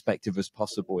humble a perspective as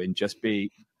possible in just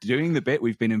be doing the bit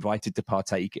we've been invited to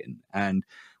partake in. And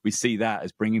we see that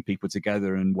as bringing people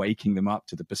together and waking them up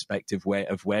to the perspective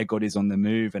of where God is on the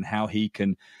move, and how he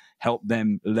can help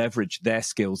them leverage their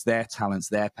skills, their talents,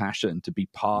 their passion to be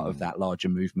part of that larger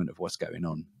movement of what's going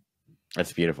on.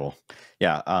 That's beautiful.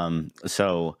 Yeah.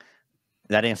 So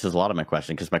that answers a lot of my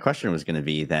question, because my question was going to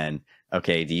be then,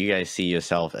 okay, do you guys see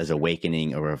yourself as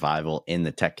awakening a revival in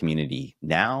the tech community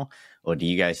now? Or do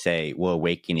you guys say we're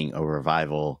awakening a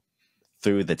revival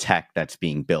through the tech that is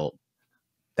being built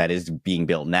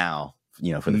now,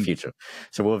 for the future.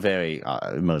 So we're very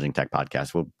emerging tech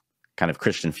podcast. We're kind of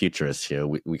Christian futurists here.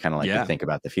 We kind of like to think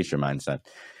about the future mindset.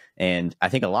 And I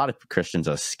think a lot of Christians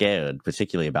are scared,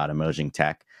 particularly about emerging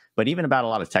tech, but even about a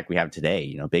lot of tech we have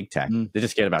today, big tech. They're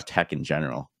just scared about tech in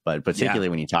general. But particularly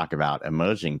when you talk about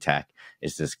emerging tech,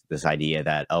 it's this idea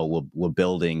that, we're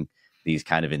building these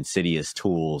kind of insidious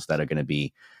tools that are going to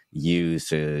be used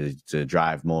to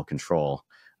drive more control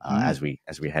as we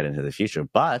head into the future.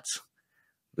 But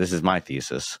this is my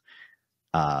thesis.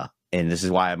 And this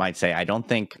is why I might say I don't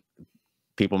think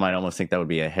people might almost think that would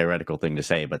be a heretical thing to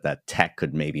say, but that tech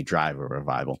could maybe drive a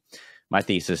revival. My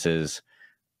thesis is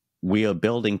we are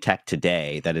building tech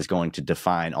today that is going to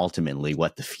define ultimately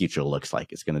what the future looks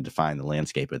like. It's going to define the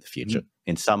landscape of the future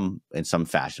in some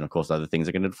fashion. Of course, other things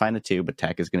are going to define it too, but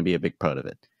tech is going to be a big part of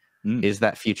it. Is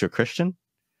that future Christian?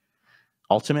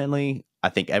 Ultimately, I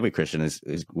think every Christian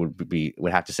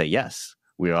would have to say yes.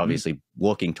 We are obviously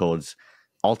working towards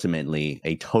ultimately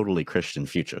a totally Christian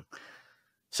future.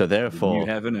 So therefore, a new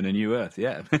heaven and a new earth.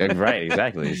 Yeah, right,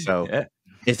 exactly. So,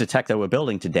 is the tech that we're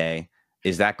building today,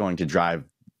 is that going to drive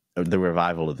the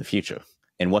revival of the future?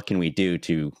 And what can we do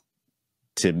to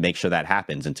make sure that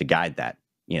happens and to guide that?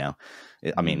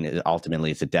 I mean,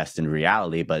 ultimately, it's a destined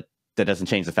reality, but that doesn't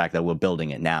change the fact that we're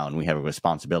building it now, and we have a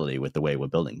responsibility with the way we're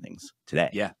building things today.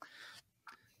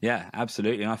 Yeah,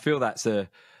 absolutely. And I feel that's a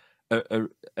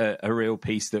real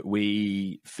piece that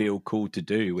we feel called to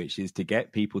do, which is to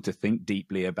get people to think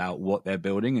deeply about what they're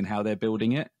building and how they're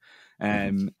building it.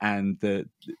 And the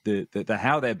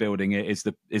how they're building it is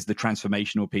the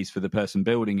transformational piece for the person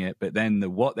building it, but then the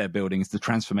what they're building is the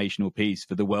transformational piece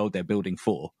for the world they're building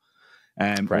for,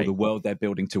 or the world they're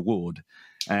building toward.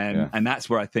 And that's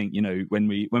where I think, when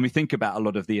we think about a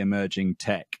lot of the emerging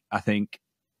tech, I think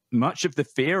much of the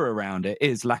fear around it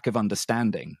is lack of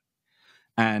understanding.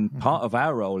 And part of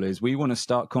our role is we want to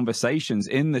start conversations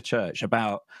in the church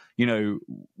about,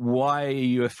 why are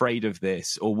you afraid of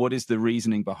this? Or what is the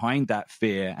reasoning behind that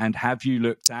fear? And have you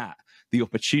looked at the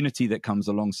opportunity that comes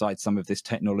alongside some of this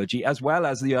technology, as well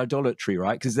as the idolatry,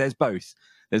 right? Because there's both.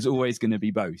 There's always going to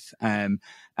be both.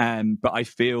 But I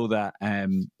feel that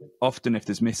often if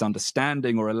there's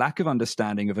misunderstanding or a lack of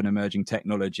understanding of an emerging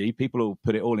technology, people will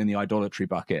put it all in the idolatry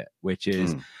bucket, which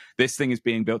is this thing is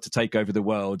being built to take over the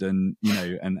world and,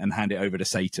 and hand it over to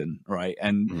Satan, right?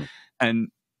 And I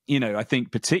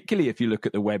think particularly if you look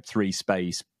at the Web3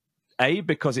 space, A,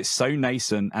 because it's so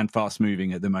nascent and fast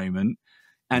moving at the moment,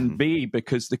 and B,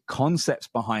 because the concepts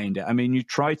behind it, I mean, you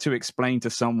try to explain to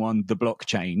someone the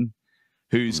blockchain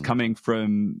who's coming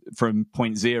from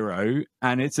point zero,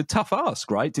 and it's a tough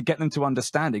ask, right? To get them to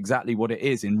understand exactly what it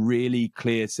is in really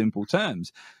clear, simple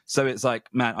terms. So it's like,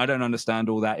 man, I don't understand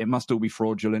all that. It must all be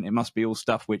fraudulent. It must be all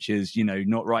stuff which is,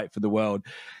 not right for the world.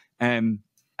 And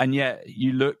yet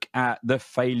you look at the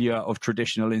failure of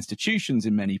traditional institutions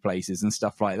in many places and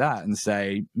stuff like that and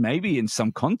say, maybe in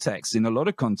some contexts, in a lot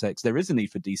of contexts, there is a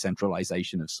need for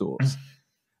decentralization of sorts.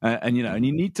 And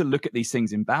you need to look at these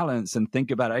things in balance and think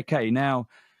about, okay, now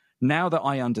that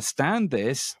I understand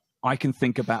this, I can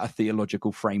think about a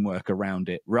theological framework around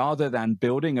it rather than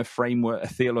building a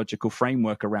theological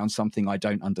framework around something I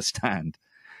don't understand.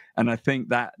 And I think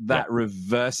that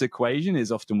reverse equation is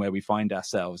often where we find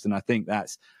ourselves. And I think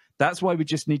that's why we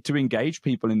just need to engage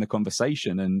people in the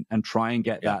conversation and try and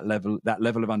get that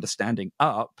level of understanding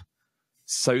up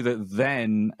so that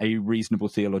then a reasonable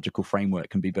theological framework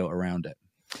can be built around it.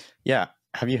 Yeah.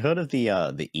 Have you heard of the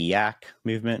EAC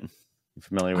movement? You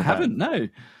familiar with that? I haven't, no.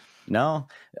 No?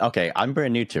 Okay, I'm very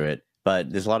new to it, but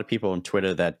there's a lot of people on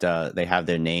Twitter that they have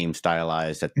their name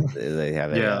stylized. That they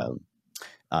have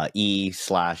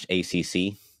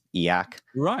E/ACC, EAC.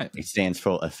 Right. It stands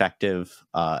for effective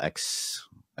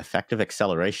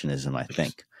accelerationism, I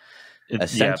think.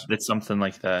 It's something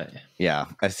like that. Yeah.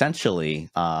 Essentially,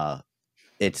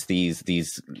 it's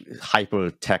these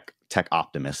hyper tech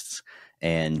optimists.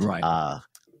 And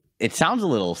it sounds a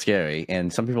little scary,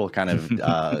 and some people kind of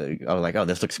are like, "Oh,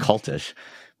 this looks cultish."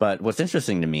 But what's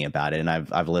interesting to me about it, and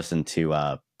I've listened to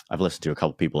a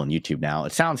couple people on YouTube now.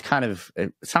 It sounds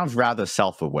rather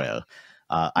self-aware.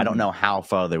 I don't know how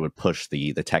far they would push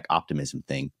the tech optimism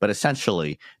thing, but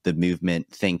essentially, the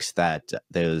movement thinks that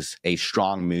there's a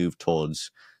strong move towards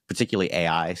particularly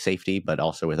AI safety, but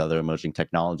also with other emerging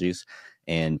technologies.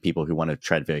 And people who want to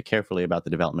tread very carefully about the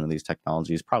development of these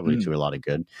technologies, probably to a lot of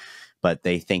good. But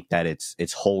they think that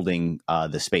it's holding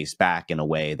the space back in a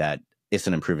way that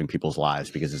isn't improving people's lives,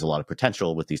 because there's a lot of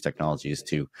potential with these technologies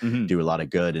to do a lot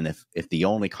of good. And if the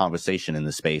only conversation in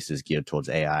the space is geared towards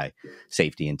AI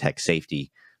safety and tech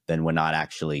safety, then we're not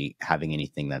actually having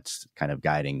anything that's kind of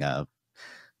guiding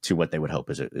to what they would hope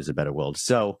is a better world.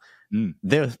 So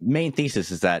their main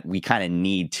thesis is that we kind of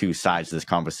need two sides to this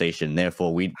conversation.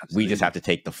 Therefore, we just have to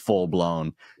take the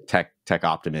full-blown tech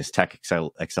optimist, tech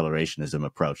accelerationism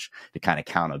approach to kind of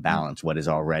counterbalance what is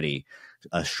already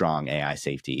a strong AI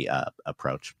safety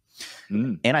approach.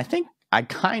 And I think I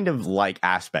kind of like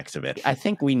aspects of it. I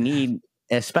think we need,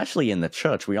 especially in the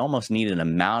church, we almost need an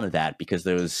amount of that, because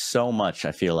there is so much,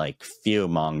 I feel like,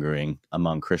 fear-mongering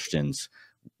among Christians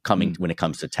coming when it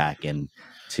comes to tech and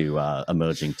to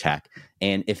emerging tech.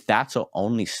 And if that's our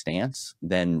only stance,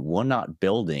 then we're not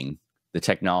building the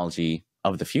technology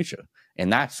of the future.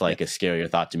 And that's like a scarier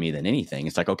thought to me than anything.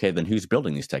 It's like, okay, then who's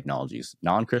building these technologies?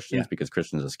 Non-Christians, because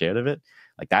Christians are scared of it.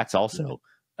 Like, that's also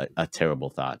a terrible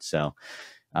thought. So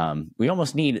we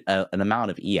almost need an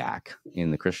amount of EAC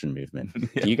in the Christian movement.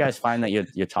 Do you guys find that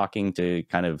you're talking to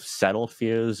kind of settle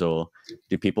fears, or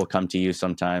do people come to you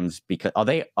sometimes because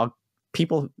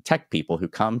tech people who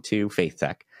come to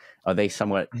FaithTech, are they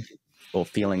somewhat or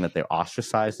feeling that they're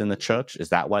ostracized in the church? Is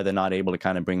that why they're not able to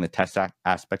kind of bring the tech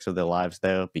aspects of their lives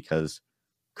there, because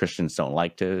Christians don't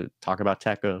like to talk about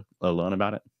tech or learn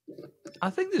about it? I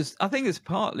think it's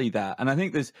partly that, and I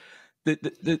think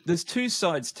there's two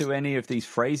sides to any of these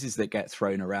phrases that get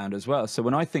thrown around as well. So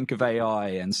when I think of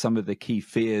AI and some of the key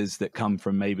fears that come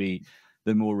from maybe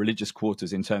the more religious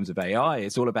quarters in terms of AI,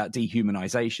 it's all about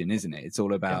dehumanization, isn't it? It's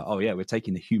all about, we're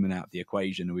taking the human out of the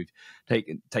equation, and we've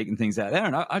taken things out there.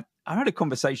 And I had a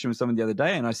conversation with someone the other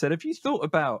day, and I said, have you thought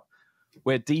about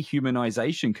where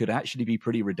dehumanization could actually be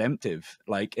pretty redemptive?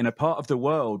 Like, in a part of the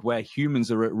world where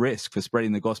humans are at risk for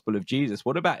spreading the gospel of Jesus,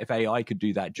 what about if AI could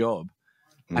do that job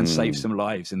and save some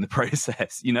lives in the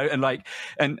process, you know?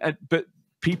 And but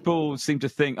people seem to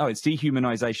think, oh, it's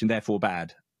dehumanization, therefore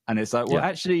bad. And it's like, well,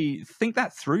 actually think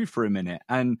that through for a minute.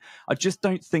 And I just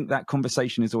don't think that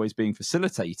conversation is always being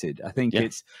facilitated. I think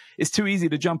it's too easy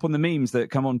to jump on the memes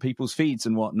that come on people's feeds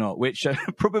and whatnot, which are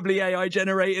probably AI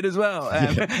generated as well,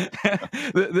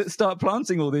 that start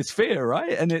planting all this fear,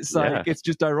 right? And it's like, it's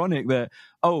just ironic that,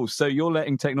 so you're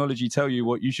letting technology tell you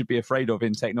what you should be afraid of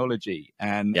in technology.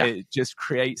 And it just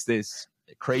creates this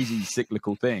crazy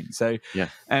cyclical thing. So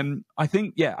I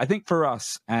think for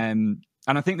us,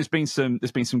 and I think there's been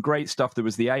some great stuff. There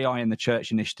was the AI in the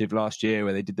Church initiative last year,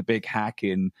 where they did the big hack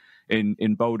in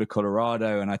Boulder,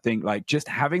 Colorado. And I think, like, just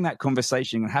having that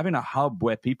conversation and having a hub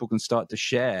where people can start to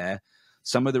share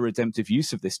some of the redemptive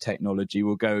use of this technology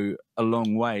will go a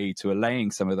long way to allaying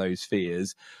some of those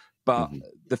fears. But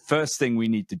the first thing we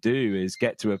need to do is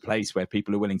get to a place where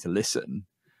people are willing to listen.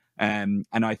 And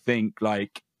I think,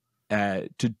 like,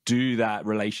 to do that,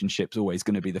 relationship's always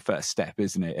going to be the first step,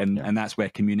 isn't it? And that's where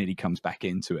community comes back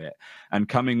into it, and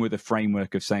coming with a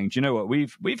framework of saying, do you know what,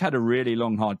 we've had a really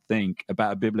long, hard think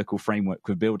about a biblical framework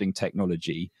for building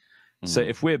technology. So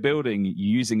if we're building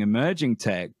using emerging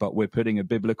tech, but we're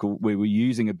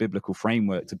using a biblical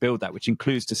framework to build that, which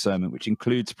includes discernment, which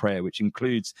includes prayer, which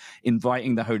includes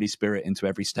inviting the Holy Spirit into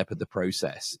every step of the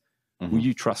process, will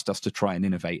you trust us to try and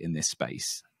innovate in this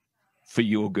space for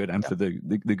your good and for the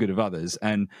good of others?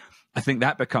 And I think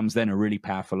that becomes then a really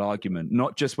powerful argument,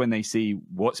 not just when they see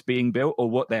what's being built or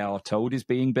what they are told is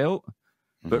being built,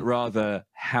 but rather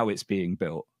how it's being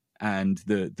built and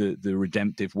the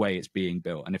redemptive way it's being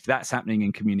built. And if that's happening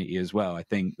in community as well, I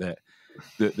think that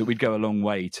we'd go a long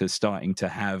way to starting to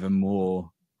have a more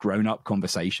grown-up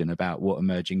conversation about what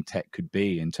emerging tech could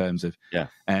be in terms of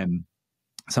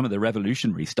some of the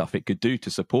revolutionary stuff it could do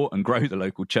to support and grow the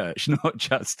local church, not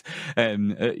just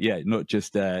some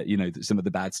of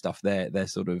the bad stuff they're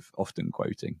sort of often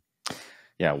quoting.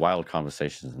 Yeah, wild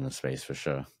conversations in the space for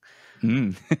sure.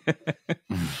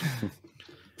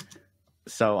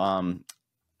 So,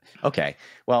 okay.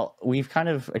 Well, we've kind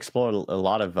of explored a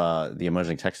lot of the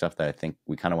emerging tech stuff that I think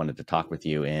we kind of wanted to talk with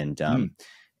you. And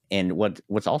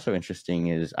what's also interesting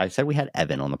is I said we had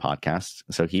Evan on the podcast.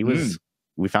 So he was,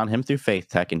 we found him through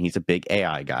FaithTech, and he's a big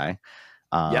AI guy.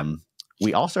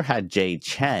 We also had Jay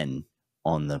Chen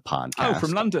on the podcast. Oh,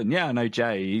 from London. Yeah, I know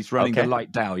Jay. He's running the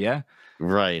Light DAO, yeah?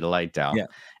 Right, Light DAO. Yeah.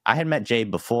 I had met Jay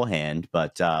beforehand,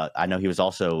 but I know he was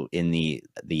also in the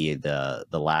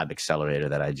lab accelerator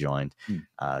that I joined,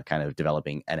 kind of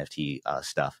developing NFT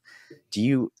stuff.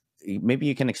 Maybe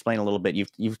you can explain a little bit?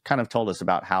 You've kind of told us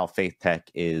about how FaithTech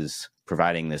is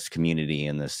providing this community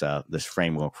and this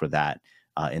framework for that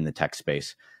in the tech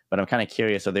space. But I'm kind of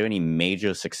curious, are there any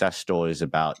major success stories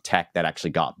about tech that actually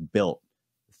got built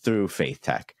through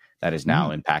FaithTech that is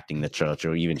now impacting the church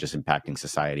or even just impacting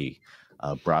society,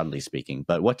 broadly speaking?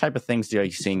 But what type of things are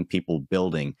you seeing people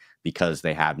building because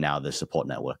they have now the support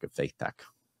network of FaithTech?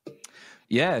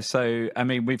 Yeah, so I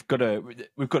mean, we've got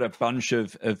a bunch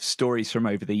of stories from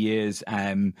over the years.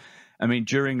 I mean,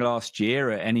 during last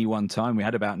year, at any one time, we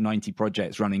had about 90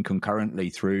 projects running concurrently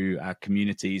through our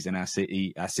communities and our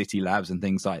city labs and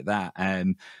things like that.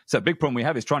 So a big problem we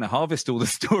have is trying to harvest all the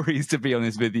stories, to be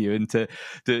honest with you, and to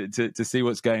see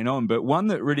what's going on. But one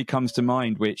that really comes to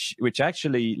mind, which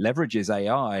actually leverages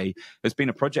AI, has been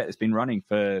a project that's been running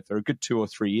for a good 2 or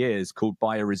 3 years called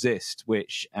BioResist,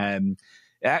 which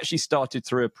it actually started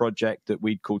through a project that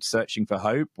we'd called Searching for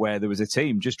Hope, where there was a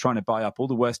team just trying to buy up all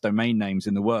the worst domain names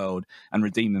in the world and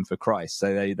redeem them for Christ.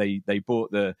 So they bought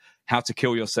the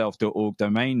howtokillyourself.org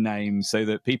domain name so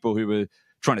that people who were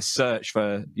trying to search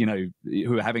for, who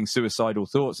were having suicidal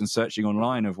thoughts and searching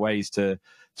online of ways to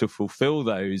fulfill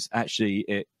those,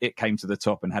 actually it came to the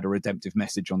top and had a redemptive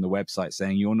message on the website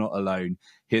saying, you're not alone.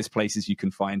 Here's places you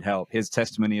can find help. Here's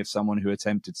testimony of someone who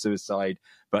attempted suicide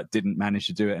but didn't manage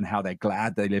to do it, and how they're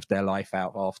glad they lived their life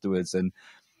out afterwards, and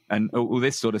all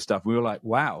this sort of stuff. We were like,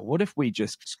 wow, what if we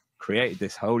just created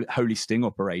this holy sting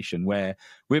operation where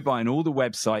we're buying all the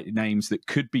website names that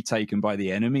could be taken by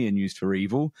the enemy and used for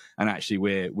evil, and actually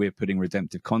we're putting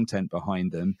redemptive content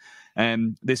behind them.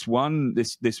 This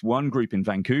one group in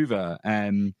Vancouver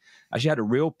actually had a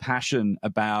real passion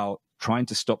about trying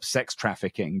to stop sex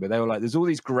trafficking, but they were like, there's all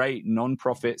these great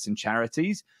non-profits and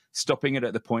charities stopping it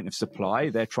at the point of supply.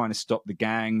 They're trying to stop the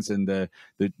gangs and the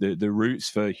routes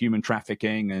for human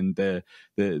trafficking and the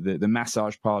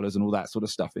massage parlors and all that sort of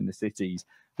stuff in the cities.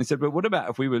 They said, but what about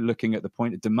if we were looking at the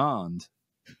point of demand?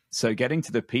 So getting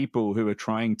to the people who are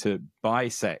trying to buy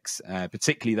sex,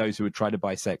 particularly those who would try to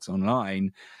buy sex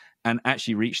online, and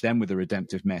actually reach them with a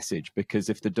redemptive message, because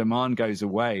if the demand goes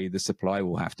away, the supply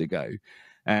will have to go.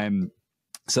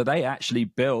 So they actually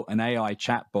built an AI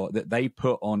chatbot that they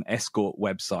put on escort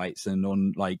websites and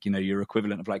on, like, your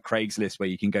equivalent of like Craigslist, where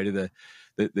you can go to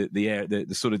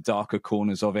the sort of darker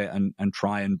corners of it and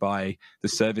try and buy the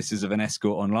services of an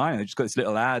escort online. They just got this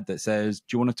little ad that says,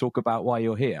 do you want to talk about why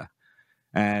you're here?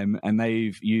 And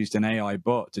they've used an AI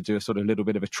bot to do a sort of little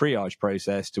bit of a triage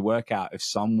process to work out if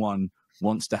someone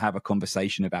wants to have a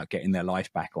conversation about getting their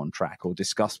life back on track, or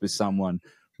discuss with someone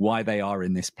why they are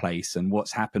in this place and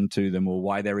what's happened to them, or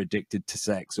why they're addicted to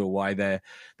sex, or why their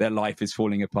life is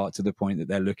falling apart to the point that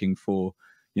they're looking for,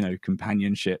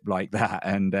 companionship like that.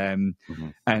 And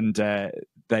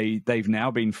they've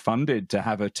now been funded to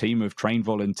have a team of trained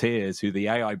volunteers who the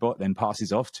AI bot then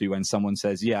passes off to when someone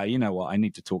says, yeah, you know what, I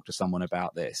need to talk to someone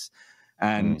about this.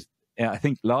 And I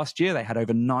think last year they had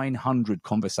over 900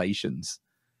 conversations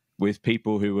with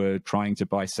people who were trying to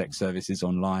buy sex services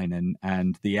online,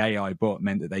 and the AI bot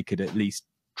meant that they could at least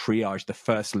triage the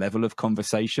first level of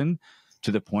conversation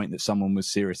to the point that someone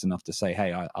was serious enough to say,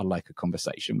 hey, I'd like a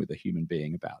conversation with a human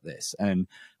being about this. And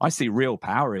I see real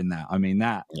power in that. I mean,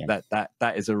 that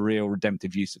is a real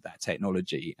redemptive use of that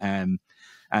technology. And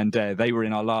they were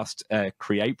in our last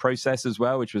create process as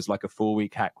well, which was like a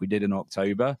 4-week hack we did in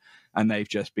October. And they've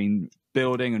just been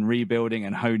building and rebuilding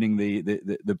and honing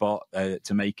the bot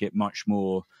to make it much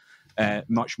more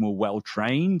well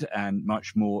trained and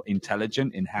much more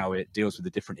intelligent in how it deals with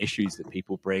the different issues that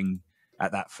people bring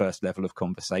at that first level of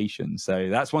conversation. So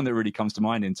that's one that really comes to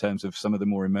mind in terms of some of the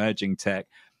more emerging tech.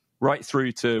 Right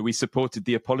through to, we supported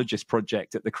the Apologist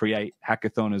project at the Create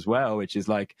Hackathon as well, which is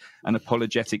like an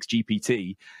apologetics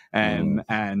GPT. And,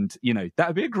 that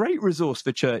would be a great resource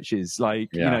for churches.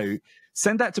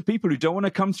 Send that to people who don't want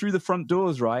to come through the front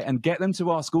doors, right? And get them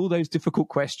to ask all those difficult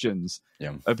questions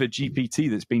of a GPT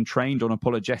that's been trained on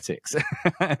apologetics.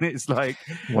 And it's like,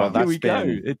 well, here we go.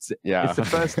 It's the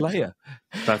first layer.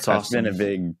 That's awesome. That's been a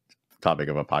big topic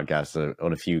of a podcast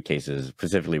on a few cases,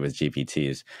 specifically with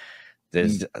GPTs.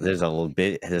 There's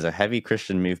a heavy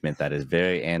Christian movement that is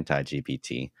very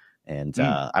anti-GPT. And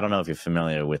I don't know if you're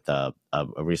familiar with a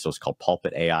resource called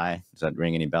Pulpit AI. Does that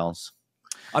ring any bells?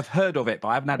 I've heard of it, but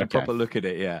I haven't had a proper look at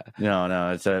it yet.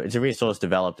 No, it's a resource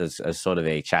developed as sort of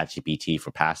a chat GPT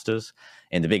for pastors.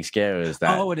 And the big scare is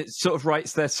that... Oh, and it sort of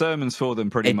writes their sermons for them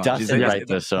pretty much. It doesn't write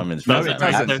their sermons for them. No, it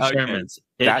doesn't. Sermons.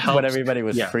 That's what everybody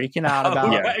was freaking out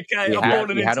about.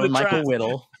 You had it with Michael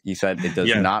Whittle. You said it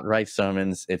does not write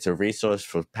sermons. It's a resource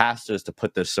for pastors to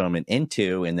put their sermon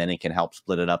into, and then it can help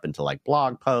split it up into like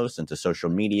blog posts, into social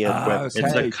media.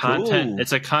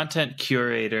 It's a content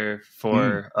curator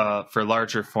for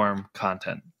larger form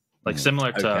content, like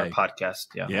similar to a podcast.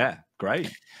 Yeah, great.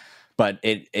 But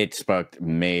it sparked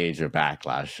major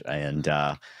backlash, and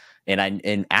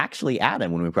And actually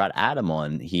Adam, when we brought Adam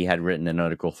on, he had written an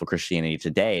article for Christianity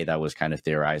Today that was kind of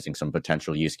theorizing some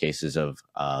potential use cases of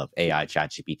AI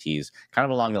chat GPTs, kind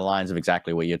of along the lines of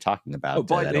exactly what you're talking about.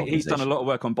 He's done a lot of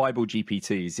work on Bible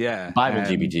GPTs, yeah. Bible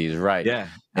GPTs, right? Yeah,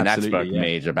 and that sparked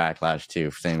major backlash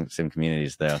too. Same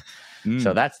communities there.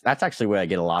 So that's actually where I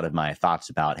get a lot of my thoughts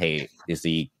about, hey, is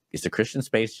the Christian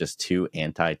space just too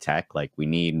anti-tech? Like, we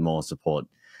need more support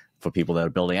for people that are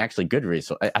building actually good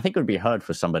resources. I think it would be hard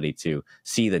for somebody to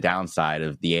see the downside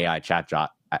of the AI chatbot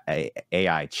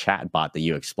that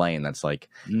you explain. That's like,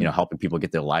 helping people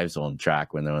get their lives on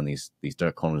track when they're on these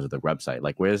dark corners of their website.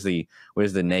 Like, where's the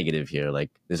negative here? Like,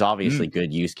 there's obviously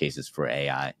good use cases for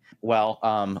AI. Well,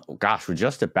 gosh, we're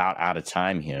just about out of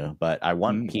time here, but I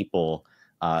want people,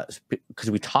 because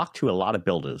we talked to a lot of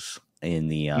builders in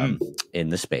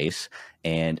the space,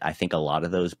 and I think a lot of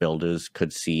those builders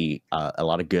could see a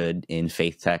lot of good in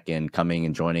FaithTech and coming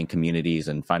and joining communities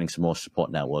and finding some more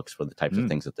support networks for the types of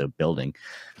things that they're building.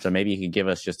 So maybe you could give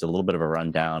us just a little bit of a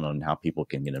rundown on how people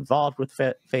can get involved with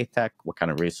FaithTech, what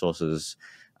kind of resources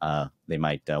they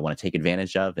might want to take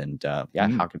advantage of, and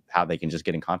how they can just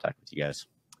get in contact with you guys.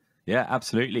 Yeah,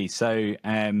 absolutely. So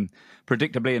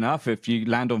predictably enough, if you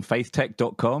land on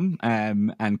faithtech.com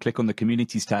and click on the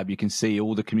communities tab, you can see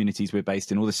all the communities we're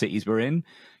based in, all the cities we're in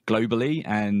globally.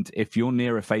 And if you're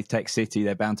near a FaithTech city,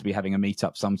 they're bound to be having a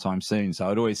meetup sometime soon. So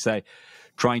I'd always say,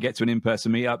 try and get to an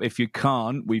in-person meetup. If you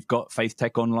can't, we've got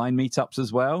FaithTech online meetups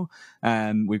as well.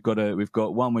 We've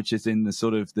got one which is in the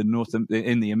sort of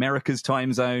in the Americas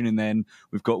time zone, and then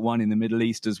we've got one in the Middle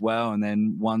East as well, and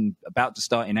then one about to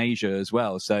start in Asia as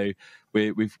well. So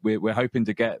we're hoping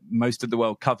to get most of the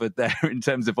world covered there in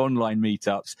terms of online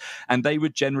meetups, and they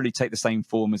would generally take the same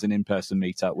form as an in-person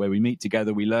meetup, where we meet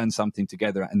together, we learn something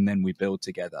together, and then we build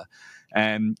together.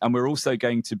 And we're also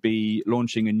going to be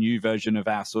launching a new version of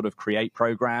our sort of Create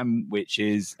program, which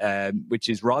is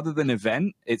rather than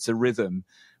event, it's a rhythm,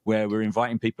 where we're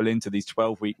inviting people into these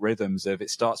 12-week rhythms of,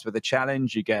 it starts with a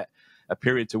challenge, you get a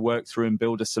period to work through and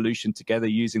build a solution together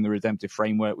using the redemptive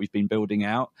framework we've been building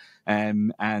out,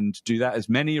 and do that as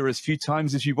many or as few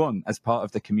times as you want as part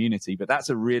of the community. But that's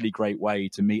a really great way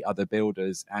to meet other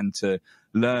builders and to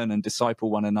learn and disciple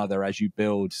one another as you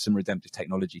build some redemptive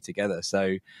technology together.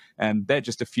 So they're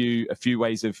just a few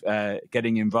ways of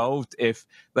getting involved. If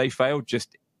they fail,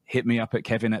 just hit me up at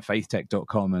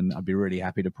kevin@faithtech.com, and I'd be really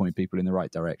happy to point people in the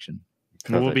right direction.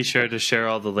 Perfect. We'll be sure to share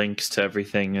all the links to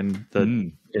everything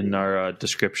in our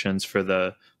descriptions for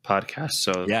the podcast.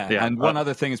 So yeah. And one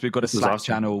other thing is, we've got a Slack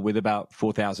channel with about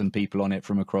 4,000 people on it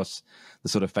from across the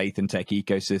sort of faith and tech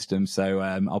ecosystem. So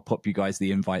I'll pop you guys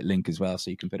the invite link as well,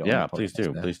 so you can put it on. Yeah, please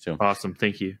do. Awesome.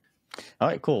 Thank you. All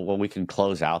right, cool. Well, we can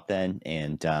close out then,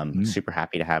 and super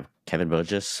happy to have Kevin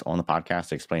Burgess on the podcast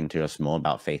to explain to us more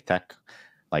about FaithTech.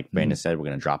 Like Brandon said, we're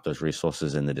going to drop those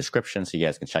resources in the description so you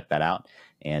guys can check that out.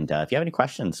 And if you have any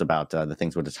questions about the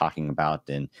things we're just talking about,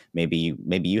 and maybe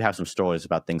you have some stories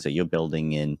about things that you're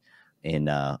building in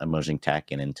emerging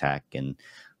tech and in tech and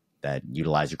that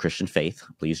utilize your Christian faith,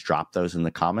 please drop those in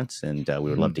the comments. And we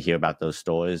would love to hear about those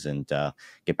stories and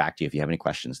get back to you if you have any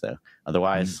questions there.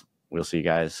 Otherwise, we'll see you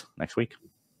guys next week.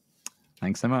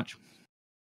 Thanks so much.